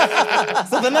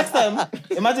 So the next time,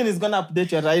 imagine he's gonna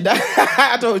update your rider.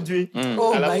 I told you.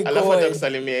 Oh my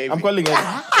God. I'm calling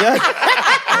Ed. Yeah.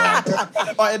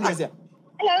 Oh, Ernest, yeah.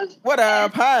 Hello. What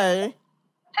up? Hi.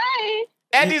 Hi.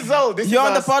 Eddie Zoll. You're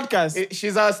on the podcast.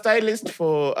 She's our stylist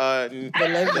for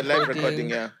the live recording.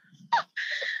 Yeah.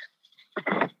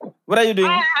 What are you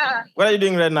doing? What are you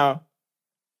doing right now?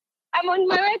 I'm on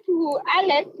my way to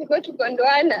Alex to go to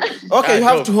Gondwana. Okay, you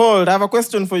have to hold. I have a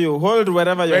question for you. Hold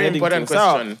wherever you're Very heading important to.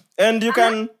 question. So, and you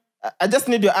can... I just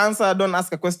need your answer. Don't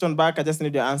ask a question back. I just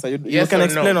need your answer. You Yes can or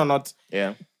explain no? or not.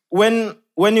 Yeah. When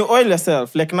you oil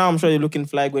yourself, like now I'm sure you're looking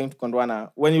fly going to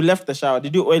Gondwana. When you left the shower,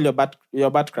 did you oil your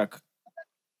butt crack?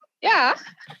 Yeah.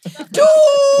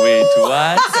 Wait,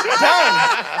 what?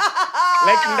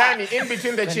 Like Ndani, in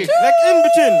between the cheeks. Like in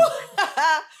between.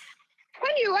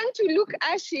 When you want to look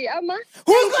ashy, Ama,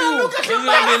 Who's gonna look at your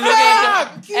butt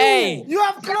crack? Hey. You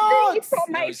have clothes. it's for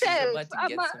No, she's myself. about to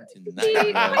get Ama, something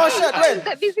see, nice. Oh, shit, wait.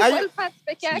 The Are visible you- parts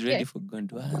peke She's ready yake. for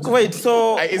Gondwana. Wait,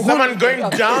 so Is someone going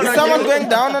down is on someone you? going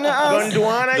down on your ass?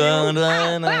 Gondwana, you?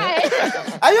 Gondwana.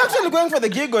 Bye. Are you actually going for the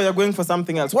gig or you're going for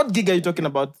something else? What gig are you talking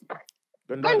about?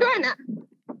 Gondwana.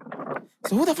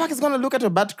 So who the fuck is gonna look at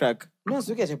your butt crack? No,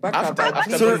 look at your back. After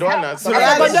So- Gondwana. so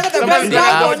Gondwana, the someone best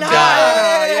guy goes on down.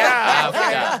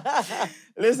 Yeah.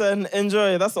 Listen,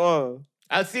 enjoy. That's all.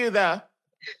 I'll see you there.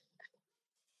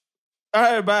 All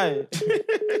right, bye.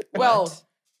 Well,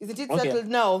 isn't it Okay. settled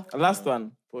now? Last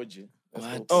one. Poji.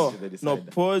 What? Oh, They no,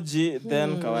 decide. Poji,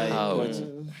 then Kawaii. How?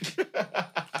 Poji.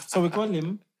 So we call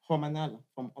him Homanala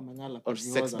from Omanala. Or 'cause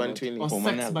he Sex was a lot. Bantwini. Or Sex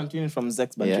Homanala. Bantwini from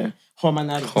Sex Bantwini. Yeah.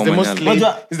 Homanala. He's the most Homanala. laid.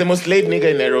 But He's the most laid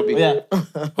nigga in Nairobi. Yeah.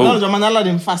 No, Homanala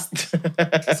in fast.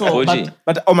 So, Poji.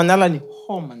 but Omanala ni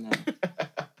Homanala.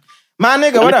 My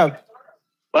nigga, what up?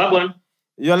 Wagwan.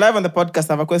 You're live on the podcast.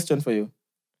 I have a question for you.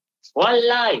 One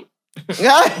lie.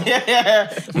 Yeah.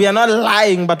 We are not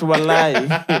lying, but we're lying.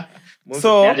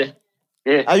 So,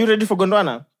 Yeah. are you ready for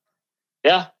Gondwana?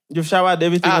 Yeah. You've showered,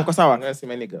 everything I'm uko sawa? gonna see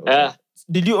my nigga. Yeah.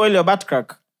 Did you oil your butt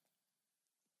crack?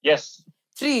 Yes.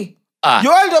 3.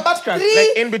 You oiled your butt crack? 3.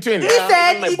 Like in between.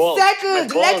 Listen, my it's balls.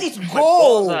 settled. My Let balls- it my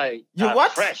balls go. You are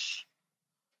what? Fresh.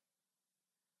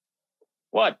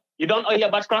 What? You don't oil your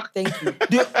butt crack? Thank you.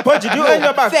 Poji, do you oil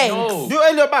your back? Thanks. No. Do you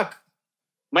oil your back?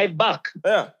 My back.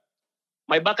 Yeah.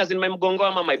 My back is in my mgongo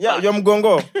ama my Yeah, back. your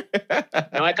mgongo.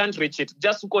 Now I can't reach it.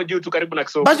 Just uko juu tu karibu na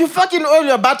kisogo. But you fucking oil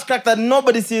your butt crack that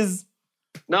nobody sees.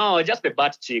 No, just the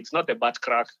butt cheeks, not the butt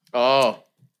crack. Oh.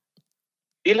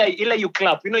 Ile you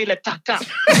clap. You know ile ta ta.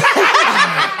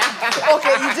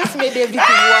 Okay, you just made everything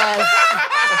worse.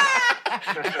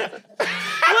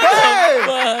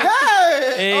 Hey!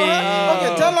 Hey.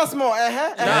 Okay, tell us more.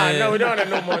 No, we don't want to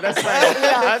know more. That's fine.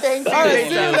 Yeah, thank All right, you.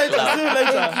 see you later. See you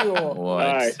later. Thank you. All What?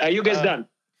 right. Are you guys done?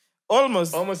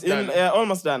 Almost. Almost In- done.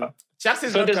 almost done. Chaxy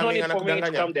is So not there's no coming. need for me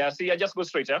to come there. See, I just go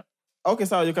straight, yeah? Okay,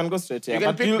 so you can go straight here. You can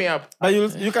but pick me up. But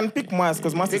you can pick Mwass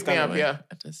because Mwass is Pick me up, coming. yeah.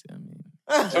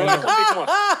 So I can pick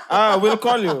one. We'll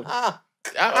call you.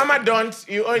 I'm a don't.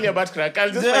 You oil your butt crack. I'll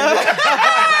just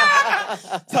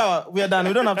So we are done.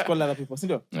 We don't have to call other people.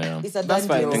 Sindio? Yeah. It's a That's done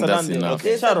fine. deal. It's a that's done deal. enough. Okay,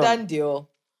 It's a Sharon. done deal.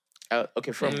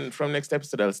 Okay, from next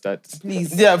episode I'll start.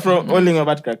 Please. Yeah, from oiling your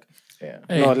butt crack. Yeah.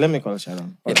 No, let me call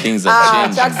Sharon. Yeah, things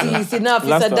have changed. Chaxy, it's enough.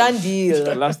 Last It's a one. done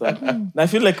deal. Last one. I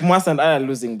feel like Mwass and I are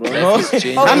losing, bro. No? It's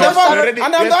changed. And the Okay, phone, already-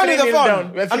 and I'm we're down with the 3-0 phone.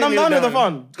 down. We're And I'm 3-0 down with the down.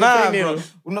 phone. We're Nah, 3-0.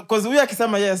 bro. Because we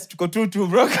akisema yes, tuko 2-2,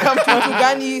 bro. Come on.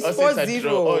 Tugani is Oh, so it's a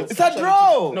draw. Oh, 4-0. It's a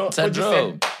draw. No, It's a what you draw.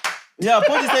 said. Yeah,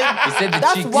 Poji said. He said the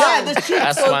That's cheeks. one. Yeah, the cheeks.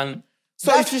 That's So- one.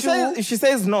 So if she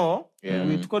says no, Yeah.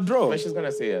 we took a draw. But she's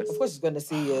gonna say yes. Of course, she's going to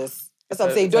say yes. That's It's what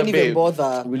I'm a- saying. it's a Don't even babe.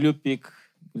 bother. Will you pick?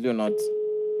 Will you not?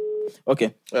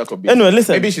 Okay. Yeah, could be. Anyway,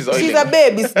 listen. Maybe she's oiling. She's a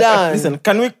babe. It's done. Listen,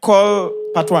 can we call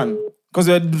part 1? Because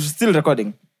we're still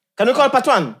recording. Can we call part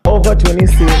 1? Over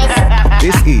 26.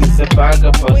 This is This is the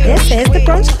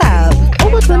Brunch Club.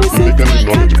 Over 26.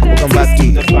 Welcome back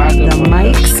to The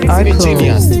mics are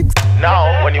closed.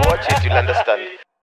 Now, when you watch it, you'll understand.